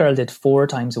said, that girl did 4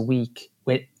 times a week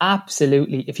with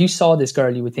absolutely, if you saw this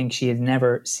girl, you would think she had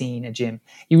never seen a gym.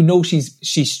 You would know she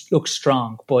looks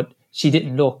strong, but she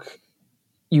didn't look,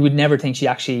 you would never think she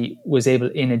actually was able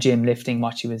in a gym lifting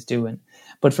what she was doing.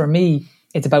 But for me,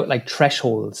 it's about like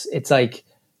thresholds. It's like,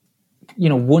 you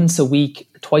know, once a week,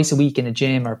 twice a week in a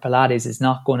gym or Pilates is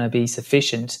not going to be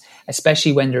sufficient,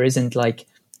 especially when there isn't like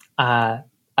a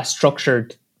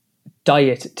structured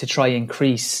diet to try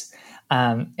increase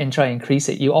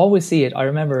it. You always see it. I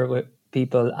remember with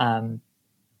people,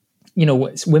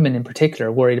 women in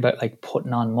particular, worried about like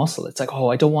putting on muscle. It's like, oh,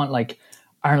 I don't want like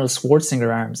Arnold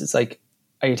Schwarzenegger arms. It's like,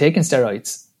 are you taking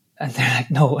steroids? And they're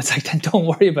like, no. It's like, then don't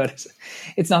worry about it.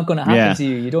 It's not going to happen to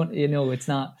you. You don't, it's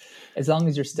not, as long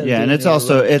as you're still doing and it's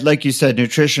also like you said,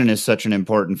 nutrition is such an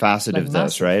important facet of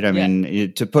this, right? I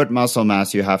mean, to put muscle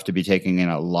mass, you have to be taking in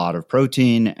a lot of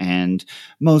protein, and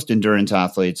most endurance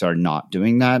athletes are not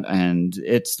doing that. And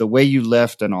it's the way you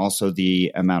lift and also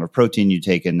the amount of protein you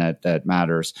take in that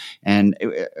matters. And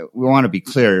we want to be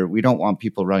clear, we don't want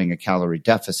people running a calorie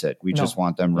deficit. We just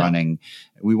want them running.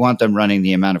 We want them running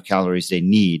the amount of calories they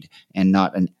need and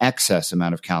not an excess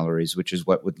amount of calories, which is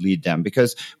what would lead them,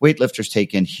 because weightlifters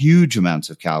take in huge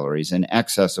amounts of calories in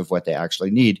excess of what they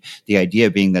actually need. The idea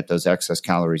being that those excess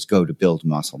calories go to build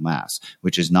muscle mass,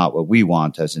 which is not what we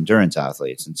want as endurance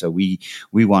athletes. And so we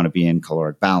want to be in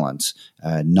caloric balance,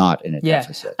 not in a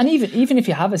deficit. And even if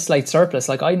you have a slight surplus,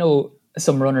 like I know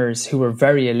some runners who are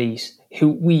very elite, who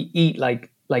we eat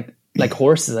like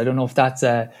horses. I don't know if that's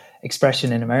a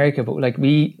expression in America, but like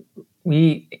we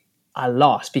a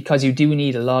lot, because you do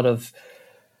need a lot of,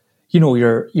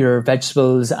 your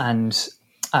vegetables and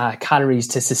calories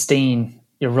to sustain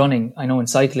your running. I know in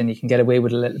cycling you can get away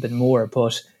with a little bit more,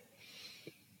 but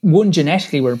one,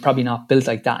 genetically we're probably not built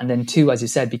like that, and then two, as you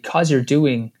said, because you're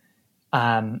doing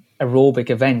aerobic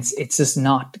events, it's just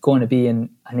not going to be an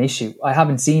issue. I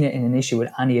haven't seen it in an issue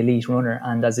with any elite runner.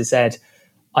 And as I said,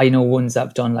 I know ones that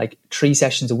have done like 3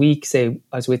 sessions a week. Say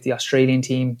I was with the Australian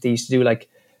team, they used to do like,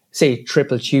 say,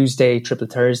 triple Tuesday, triple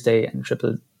Thursday, and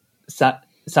triple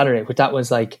Saturday. But that was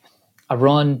like a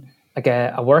run, like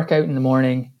a workout in the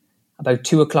morning. About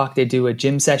 2:00, they do a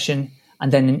gym session,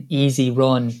 and then an easy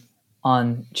run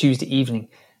on Tuesday evening.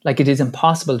 Like, it is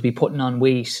impossible to be putting on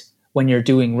weight when you're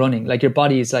doing running. Like, your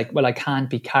body is like, well, I can't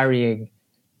be carrying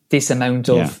this amount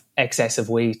of excessive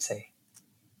weight, say.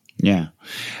 Yeah.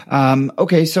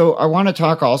 Okay. So I want to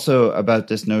talk also about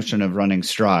this notion of running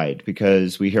stride,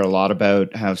 because we hear a lot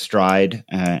about how stride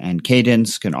and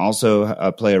cadence can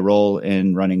also play a role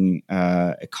in running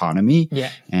economy,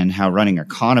 and how running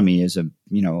economy is a,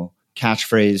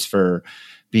 catchphrase for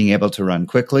being able to run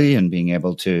quickly and being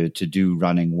able to do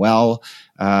running well.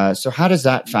 So how does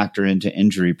that factor into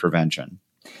injury prevention?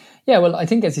 Yeah, well, I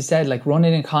think, as you said, like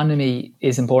running economy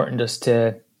is important just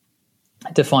to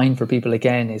define for people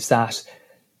again, is that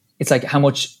it's like how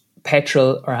much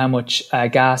petrol or how much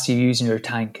gas you use in your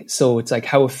tank. So it's like,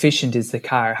 how efficient is the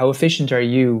car? How efficient are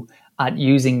you at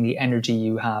using the energy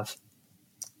you have?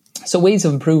 So ways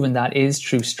of improving that is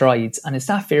through strides. And it's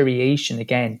that variation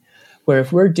again, where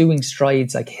if we're doing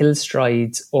strides like hill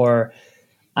strides or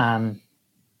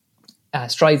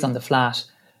strides on the flat,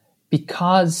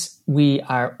 because we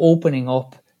are opening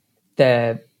up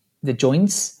the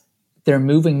joints, they're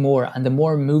moving more, and the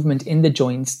more movement in the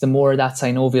joints, the more that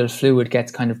synovial fluid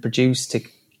gets kind of produced to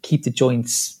keep the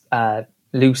joints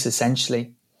loose,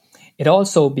 essentially. It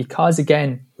also, because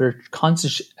again, we're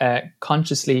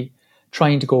consciously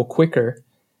trying to go quicker,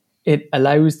 it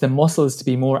allows the muscles to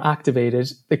be more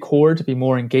activated, the core to be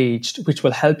more engaged, which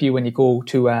will help you when you go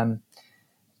to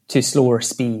slower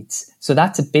speeds. So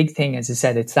that's a big thing, as I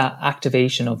said, it's that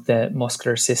activation of the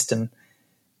muscular system.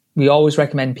 We always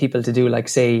recommend people to do like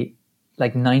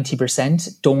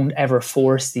 90%. Don't ever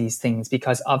force these things,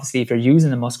 because obviously if you're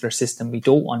using the muscular system, we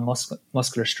don't want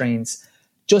muscular strains.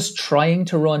 Just trying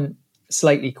to run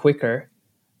slightly quicker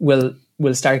will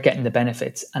start getting the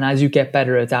benefits. And as you get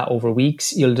better at that over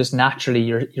weeks, you'll just naturally,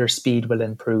 your speed will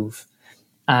improve.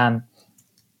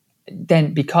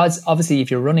 Then, because obviously if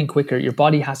you're running quicker, your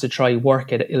body has to try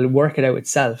work it. It'll work it out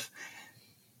itself.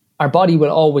 Our body will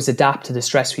always adapt to the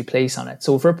stress we place on it.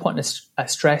 So if we're putting a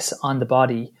stress on the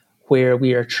body where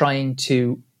we are trying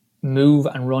to move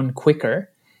and run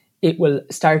quicker, it will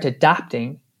start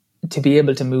adapting to be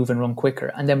able to move and run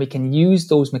quicker. And then we can use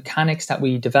those mechanics that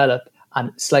we develop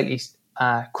at slightly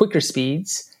quicker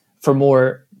speeds for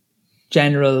more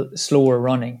general, slower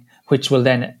running, which will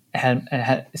then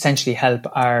essentially help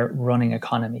our running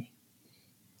economy.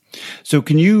 So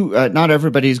can you, not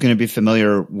everybody is going to be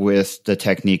familiar with the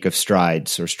technique of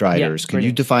strides or striders. Can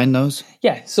you define those?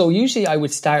 Yeah. So usually I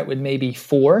would start with maybe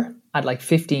 4 at like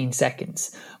 15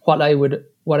 seconds. What I would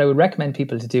recommend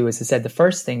people to do, as I said, the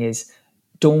first thing is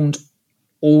don't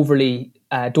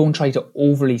try to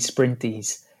overly sprint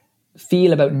these.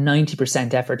 Feel about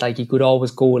 90% effort, like you could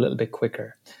always go a little bit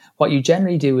quicker. What you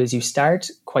generally do is you start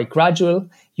quite gradual,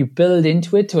 you build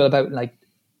into it to about like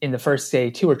in the first, say,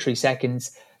 2 or 3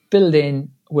 seconds, build in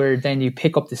where then you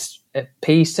pick up this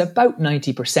pace to about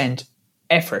 90%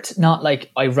 effort. Not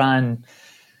like I ran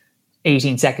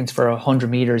 18 seconds for 100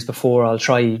 meters before I'll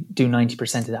try do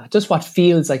 90% of that. Just what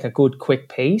feels like a good quick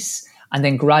pace, and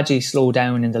then gradually slow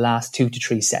down in the last 2 to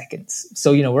 3 seconds.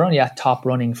 So, we're only at top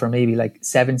running for maybe like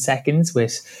 7 seconds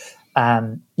with,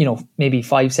 maybe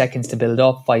 5 seconds to build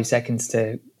up, 5 seconds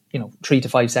to, 3 to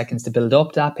 5 seconds to build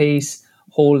up that pace,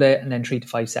 hold it, and then 3 to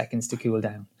 5 seconds to cool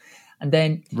down. And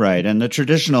then right, and the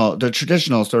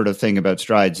traditional sort of thing about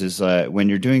strides is when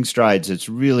you're doing strides, it's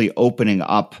really opening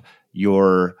up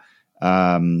your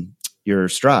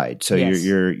stride. So yes.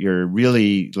 you're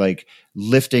really like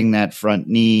lifting that front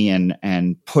knee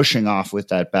and pushing off with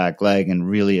that back leg, and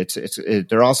really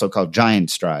they're also called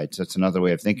giant strides. That's another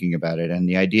way of thinking about it. And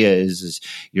the idea is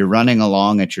you're running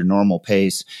along at your normal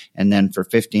pace, and then for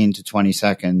 15 to 20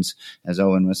 seconds, as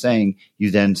Owen was saying, you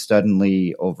then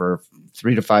suddenly over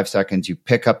 3 to 5 seconds, you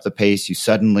pick up the pace, you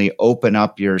suddenly open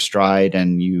up your stride,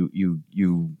 and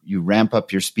you ramp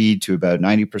up your speed to about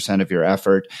 90% of your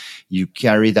effort. You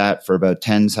carry that for about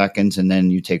 10 seconds, and then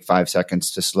you take 5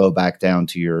 seconds to slow back down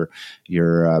to your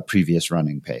previous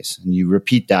running pace. And you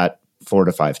repeat that 4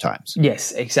 to 5 times.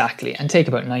 Yes, exactly. And take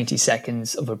about 90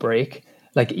 seconds of a break,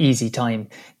 like easy time.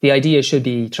 The idea should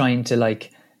be trying to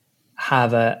like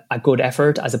have a good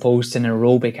effort as opposed to an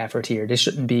aerobic effort here. This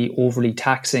shouldn't be overly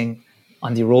taxing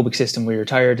on the aerobic system where you're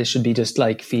tired. This should be just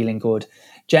like feeling good.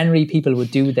 Generally, people would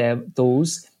do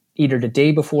those either the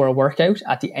day before a workout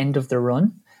at the end of the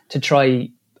run to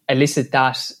try elicit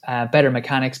that better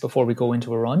mechanics before we go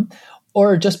into a run,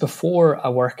 or just before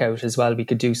a workout as well. We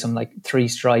could do some like 3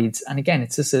 strides. And again,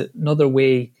 it's just another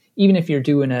way, even if you're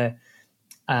doing a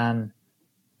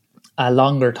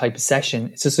longer type of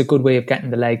session, it's just a good way of getting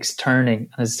the legs turning.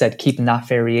 And as I said, keeping that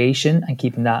variation and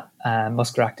keeping that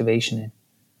muscular activation in.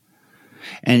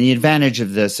 And the advantage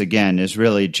of this, again, is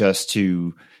really just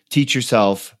to teach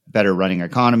yourself better running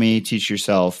economy, teach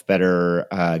yourself better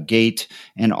gait,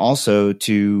 and also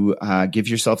to give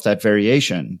yourself that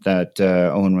variation that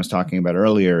Owen was talking about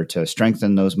earlier, to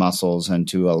strengthen those muscles and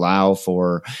to allow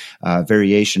for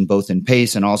variation both in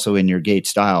pace and also in your gait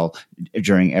style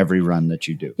during every run that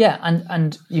you do. Yeah,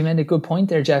 and you made a good point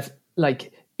there, Jeff.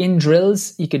 Like in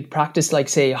drills, you could practice like,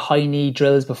 say, high knee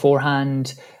drills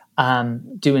beforehand,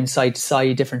 doing side to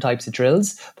side, different types of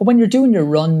drills. But when you're doing your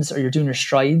runs or you're doing your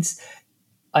strides,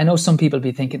 I know some people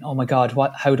be thinking, oh my God,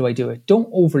 how do I do it? Don't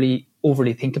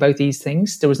overly think about these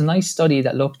things. There was a nice study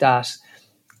that looked at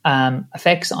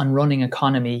effects on running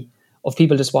economy of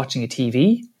people just watching a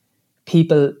TV,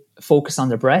 people focus on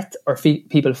their breath, or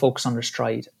people focus on their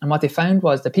stride. And what they found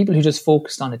was that people who just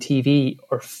focused on a TV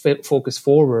or focused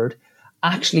forward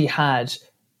actually had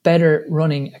better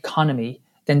running economy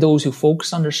than those who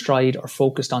focused on their stride or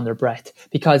focused on their breath,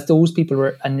 because those people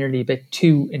were nearly a bit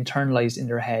too internalized in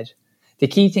their head. The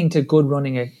key thing to good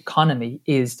running economy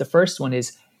is, the first one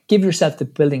is, give yourself the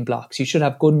building blocks. You should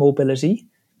have good mobility,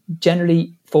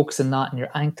 generally focus on that in your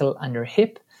ankle and your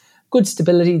hip, good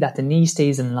stability, that the knee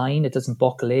stays in line, it doesn't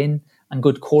buckle in, and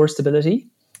good core stability.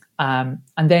 And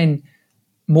then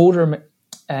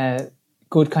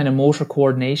good kind of motor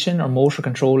coordination or motor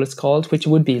control, it's called, which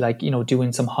would be like,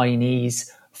 doing some high knees,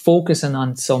 focusing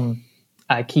on some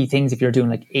key things if you're doing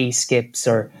like A skips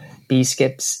or B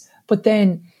skips. But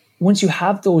then once you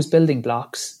have those building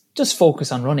blocks, just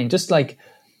focus on running, just like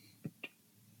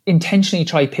intentionally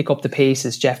try pick up the pace,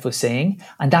 as Jeff was saying,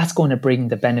 and that's going to bring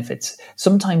the benefits.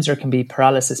 Sometimes there can be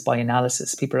paralysis by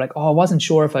analysis. People are like, oh, I wasn't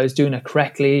sure if I was doing it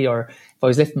correctly or if I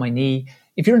was lifting my knee.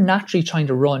 If you're naturally trying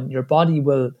to run, your body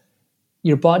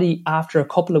after a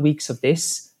couple of weeks of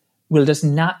this will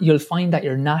you'll find that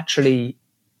you're naturally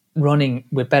running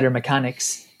with better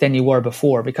mechanics than you were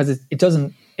before, because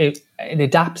it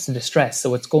adapts to the stress.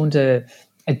 So it's going to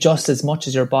adjust as much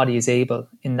as your body is able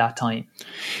in that time.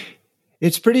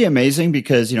 It's pretty amazing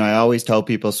because, I always tell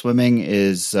people swimming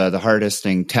is the hardest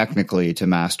thing technically to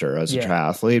master as a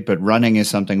triathlete, but running is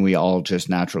something we all just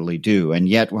naturally do. And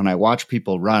yet when I watch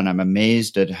people run, I'm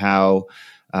amazed at how,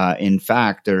 in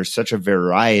fact, there's such a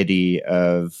variety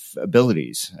of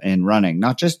abilities in running,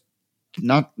 not just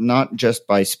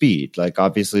by speed. Like,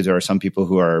 obviously there are some people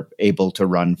who are able to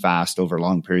run fast over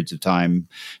long periods of time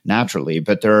naturally,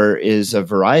 but there is a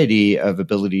variety of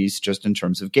abilities just in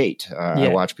terms of gait. I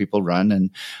watch people run and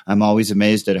I'm always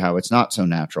amazed at how it's not so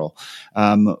natural.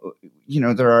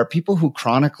 There are people who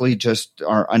chronically just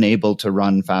are unable to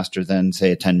run faster than,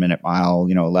 say, a 10-minute mile,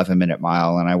 11-minute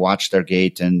mile. And I watch their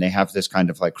gait and they have this kind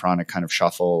of like chronic kind of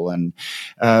shuffle. And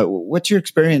what's your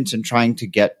experience in trying to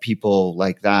get people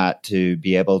like that to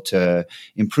be able to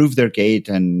improve their gait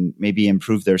and maybe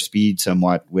improve their speed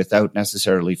somewhat without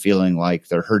necessarily feeling like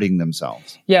they're hurting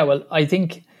themselves? Yeah, well, I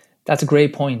think that's a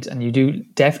great point, and you do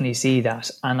definitely see that.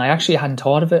 And I actually hadn't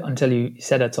thought of it until you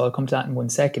said it, so I'll come to that in 1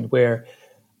 second, where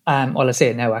I'll say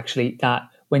it now, actually, that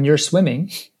when you're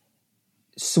swimming,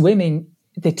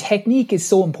 the technique is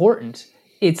so important.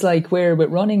 It's like where with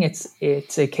running, it's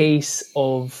a case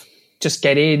of just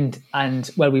get in, and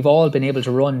well, we've all been able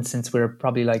to run since we're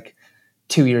probably like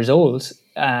 2 years old.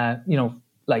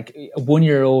 Like a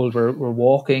 1-year-old, we're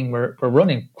walking, we're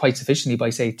running quite sufficiently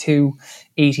by, say,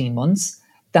 18 months.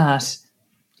 That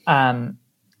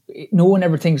no one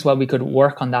ever thinks, well, we could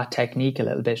work on that technique a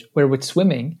little bit. Where with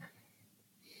swimming,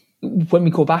 when we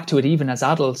go back to it, even as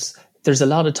adults, there's a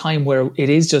lot of time where it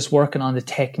is just working on the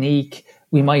technique.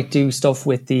 We might do stuff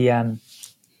with the,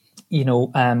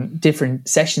 different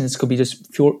sessions could be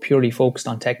just purely focused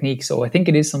on technique. So I think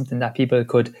it is something that people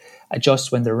could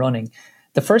adjust when they're running.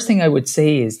 The first thing I would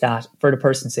say is that for the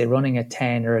person, say, running a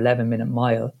 10 or 11-minute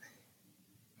mile,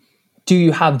 do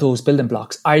you have those building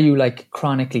blocks? Are you like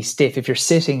chronically stiff? If you're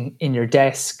sitting in your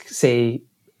desk, say,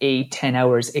 8-10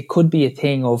 hours, it could be a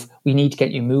thing of, we need to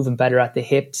get you moving better at the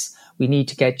hips. We need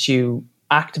to get you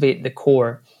activating the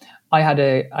core. I had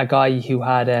a guy who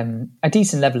had a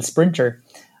decent level sprinter,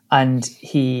 and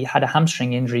he had a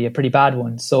hamstring injury, a pretty bad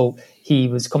one. So he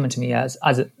was coming to me as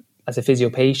a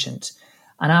physio patient.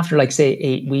 And after, like, say,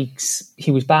 8 weeks, he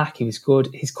was back, he was good.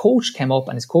 His coach came up,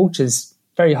 and his coach is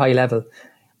very high level.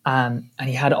 And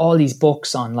he had all these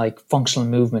books on like functional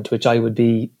movement, which I would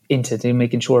be into,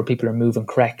 making sure people are moving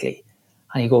correctly.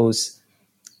 And he goes,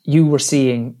 you were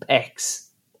seeing X.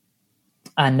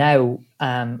 And now,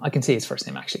 I can say his first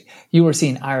name actually. You were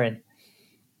seeing Aaron.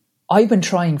 I've been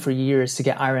trying for years to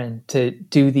get Aaron to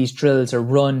do these drills or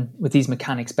run with these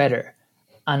mechanics better.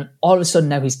 And all of a sudden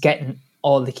now he's getting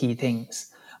all the key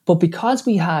things. But because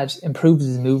we had improved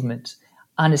his movement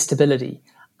and his stability,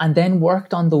 and then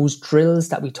worked on those drills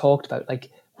that we talked about,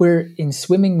 like where in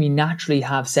swimming, we naturally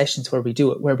have sessions where we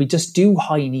do it, where we just do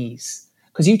high knees.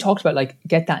 Because you talked about like,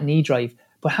 get that knee drive.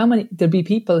 But there'll be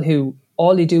people who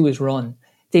all they do is run.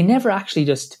 They never actually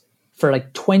just, for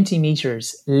like 20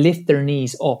 meters, lift their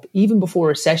knees up. Even before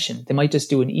a session, they might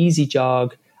just do an easy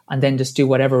jog and then just do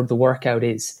whatever the workout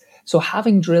is. So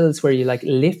having drills where you like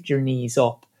lift your knees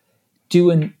up,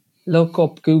 look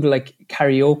up, Google like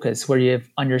karaoke's where you have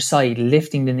on your side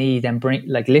lifting the knee, then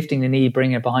lifting the knee,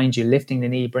 bring it behind you, lifting the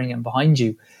knee, bring it behind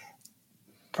you.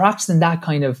 Practicing that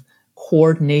kind of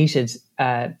coordinated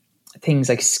things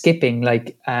like skipping,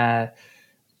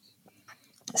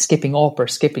 skipping up or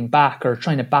skipping back or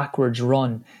trying to backwards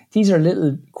run. These are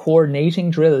little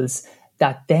coordinating drills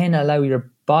that then allow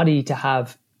your body to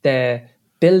have the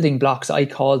building blocks, I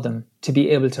call them, to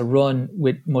be able to run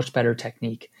with much better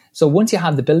technique. So once you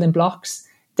have the building blocks,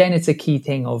 then it's a key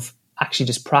thing of actually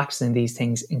just practicing these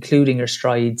things, including your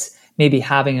strides, maybe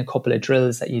having a couple of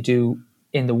drills that you do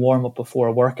in the warm-up before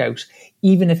a workout,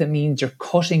 even if it means you're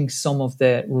cutting some of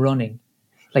the running.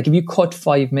 Like if you cut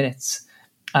 5 minutes,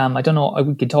 I don't know,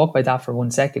 we could talk about that for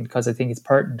 1 second because I think it's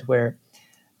pertinent, where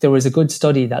there was a good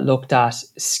study that looked at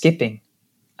skipping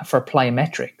for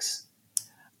plyometrics.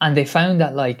 And they found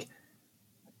that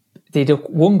they took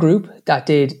one group that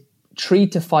did 3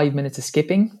 to 5 minutes of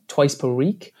skipping twice per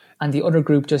week. And the other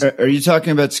group just... Are you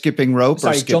talking about skipping rope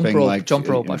or skipping jump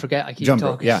rope. I forget. I keep jump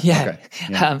talking. Rope, yeah. Okay.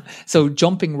 Yeah. So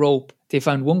jumping rope, they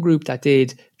found one group that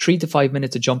did 3 to 5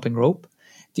 minutes of jumping rope.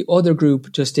 The other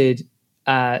group just did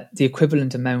the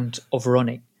equivalent amount of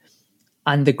running.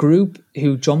 And the group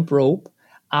who jump rope,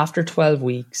 after 12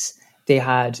 weeks, they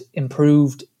had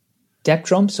improved depth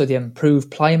jump. So they improved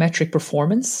plyometric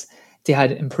performance. They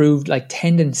had improved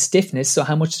tendon stiffness. So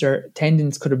how much their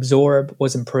tendons could absorb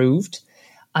was improved.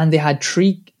 And they had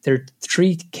their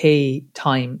 3K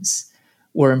times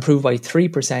were improved by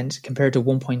 3% compared to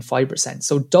 1.5%.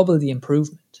 So double the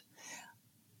improvement.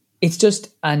 It's just,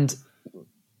 and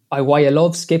why I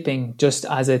love skipping just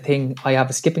as a thing, I have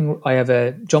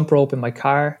a jump rope in my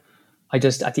car. I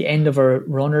just, at the end of a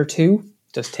run or two,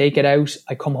 just take it out.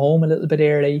 I come home a little bit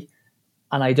early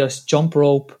and I just jump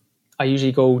rope. I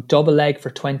usually go double leg for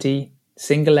 20,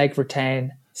 single leg for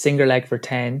 10, single leg for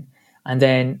 10, and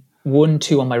then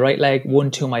 1-2 on my right leg,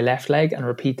 1-2 on my left leg, and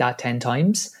repeat that 10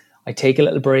 times. I take a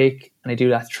little break and I do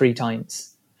that 3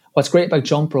 times. What's great about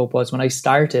jump rope was when I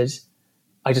started,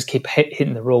 I just kept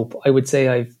hitting the rope. I would say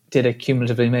I did a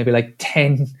cumulatively maybe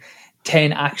 10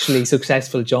 actually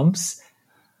successful jumps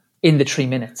in the 3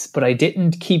 minutes, but I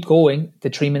didn't keep going.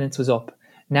 The 3 minutes was up.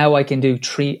 Now I can do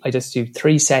I just do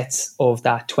 3 sets of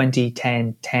that 20,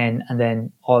 10, 10, and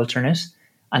then alternate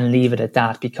and leave it at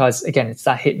that, because again, it's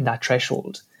that hitting that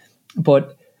threshold.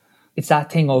 But it's that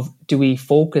thing of, do we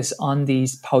focus on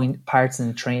these parts in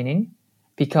the training?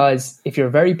 Because if you're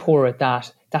very poor at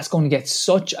that, that's going to get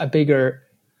such a bigger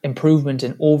improvement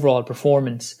in overall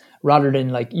performance, rather than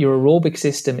your aerobic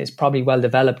system is probably well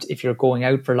developed if you're going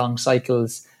out for long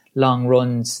cycles, long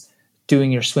runs,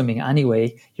 doing your swimming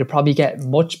anyway. You'll probably get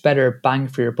much better bang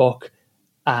for your buck,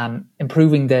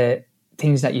 improving the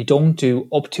things that you don't do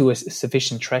up to a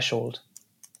sufficient threshold.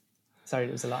 Sorry,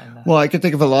 there was a lot in that. Well, I could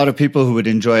think of a lot of people who would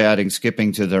enjoy adding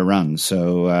skipping to their runs.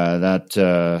 So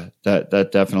that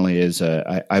definitely is,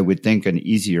 I would think, an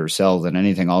easier sell than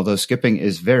anything. Although skipping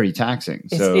is very taxing,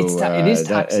 it is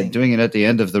taxing. Doing it at the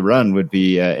end of the run would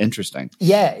be interesting.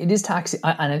 Yeah, it is taxing,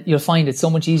 and you'll find it so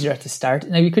much easier at the start.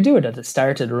 Now you could do it at the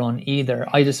start of the run either.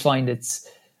 I just find it's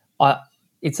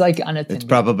like anything. It's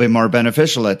probably more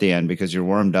beneficial at the end because you're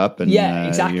warmed up and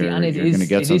exactly, and you're going to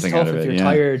get something out of it. If you're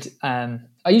tired.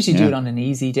 I usually do it on an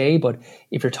easy day, but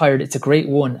if you're tired, it's a great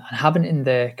one. And having it in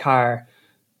the car,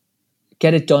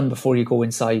 get it done before you go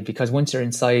inside, because once you're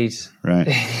inside, right?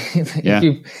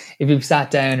 if you've sat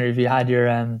down or if you had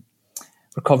your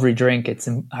recovery drink, it's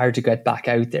hard to get back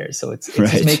out there. So it's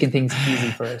just making things easy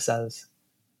for ourselves.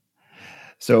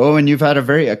 So, Owen, you've had a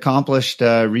very accomplished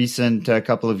recent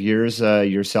couple of years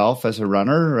yourself as a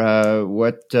runner.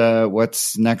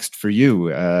 What's next for you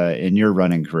in your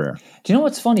running career? Do you know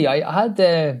what's funny? I had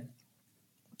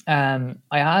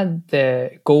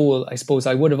the goal. I suppose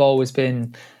I would have always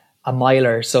been a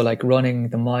miler, so running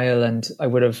the mile, and I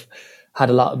would have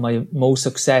had a lot of my most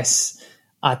success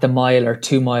at the mile or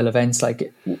 2 mile events,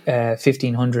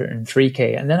 1500 and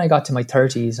 3K. And then I got to my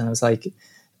 30s, and I was like,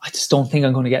 I just don't think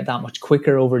I'm going to get that much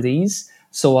quicker over these.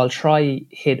 So I'll try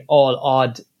hit all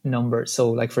odd numbers.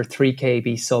 So for 3K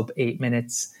be sub 8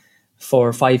 minutes,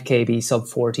 for 5K be sub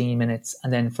 14 minutes,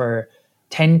 and then for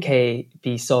 10K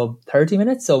be sub 30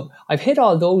 minutes. So I've hit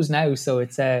all those now. So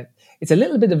it's a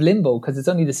little bit of limbo because it's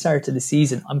only the start of the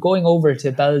season. I'm going over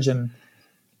to Belgium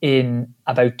in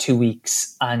about 2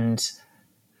 weeks, and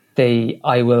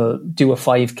I will do a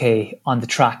 5K on the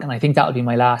track, and I think that'll be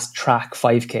my last track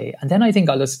 5K. And then I think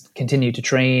I'll just continue to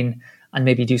train and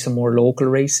maybe do some more local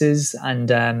races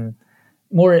and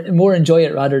more enjoy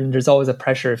it, rather than there's always a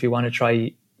pressure if you want to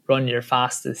try run your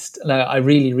fastest. I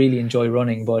really, really enjoy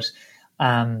running, but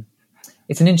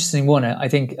it's an interesting one. I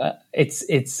think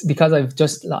it's because I've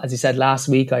just, as you said, last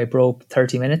week I broke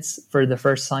 30 minutes for the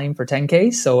first time for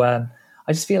 10K. So I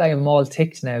just feel like I'm all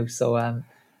ticked now. So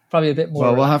probably a bit more.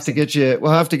 Well, relaxing.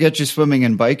 we'll have to get you swimming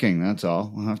and biking. That's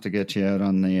all. We'll have to get you out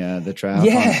on the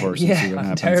triathlon course and see what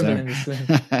happens terrible there. In the swim.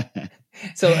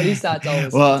 So at least that's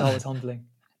always humbling.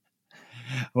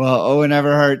 Well, Owen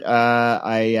Everhart,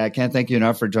 I can't thank you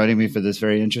enough for joining me for this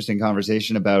very interesting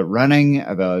conversation about running,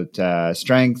 about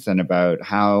strength, and about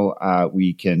how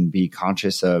we can be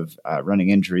conscious of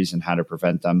running injuries and how to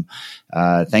prevent them.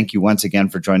 Thank you once again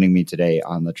for joining me today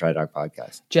on the TriDoc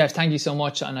podcast. Jeff, thank you so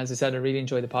much. And as I said, I really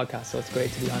enjoyed the podcast, so it's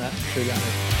great to be on it. Truly honored.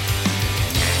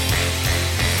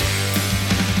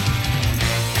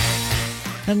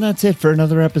 And that's it for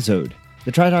another episode.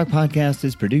 The TriDoc podcast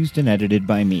is produced and edited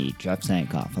by me, Jeff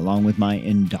Sankoff, along with my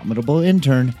indomitable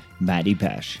intern, Maddie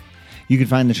Pesh. You can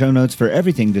find the show notes for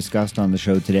everything discussed on the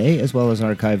show today, as well as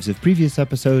archives of previous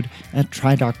episode at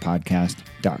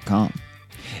tridocpodcast.com.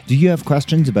 Do you have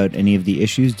questions about any of the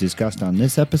issues discussed on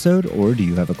this episode, or do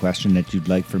you have a question that you'd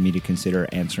like for me to consider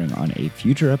answering on a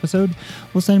future episode?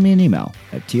 Well, send me an email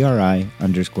at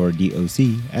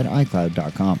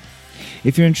tri_doc@icloud.com.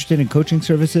 If you're interested in coaching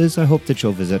services, I hope that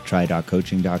you'll visit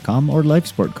tridoccoaching.com or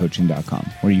lifesportcoaching.com,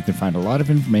 where you can find a lot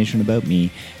of information about me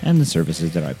and the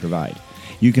services that I provide.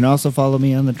 You can also follow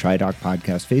me on the TriDoc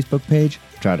Podcast Facebook page,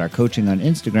 TriDoc Coaching on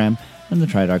Instagram, and the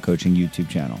TriDoc Coaching YouTube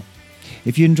channel.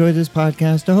 If you enjoy this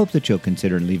podcast, I hope that you'll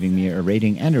consider leaving me a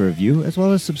rating and a review, as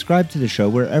well as subscribe to the show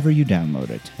wherever you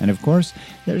download it. And of course,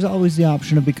 there's always the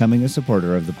option of becoming a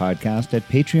supporter of the podcast at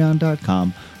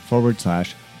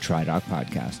patreon.com/TriDoc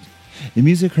Podcast. The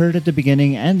music heard at the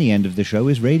beginning and the end of the show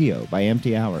is Radio by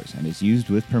Empty Hours and is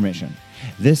used with permission.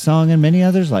 This song and many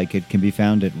others like it can be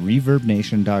found at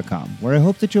ReverbNation.com, where I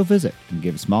hope that you'll visit and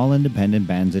give small independent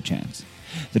bands a chance.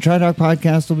 The TriDoc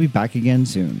podcast will be back again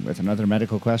soon with another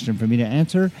medical question for me to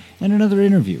answer and another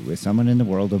interview with someone in the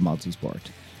world of multisport.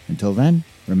 Until then,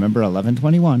 remember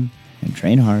 1121 and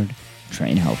train hard,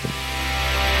 train healthy.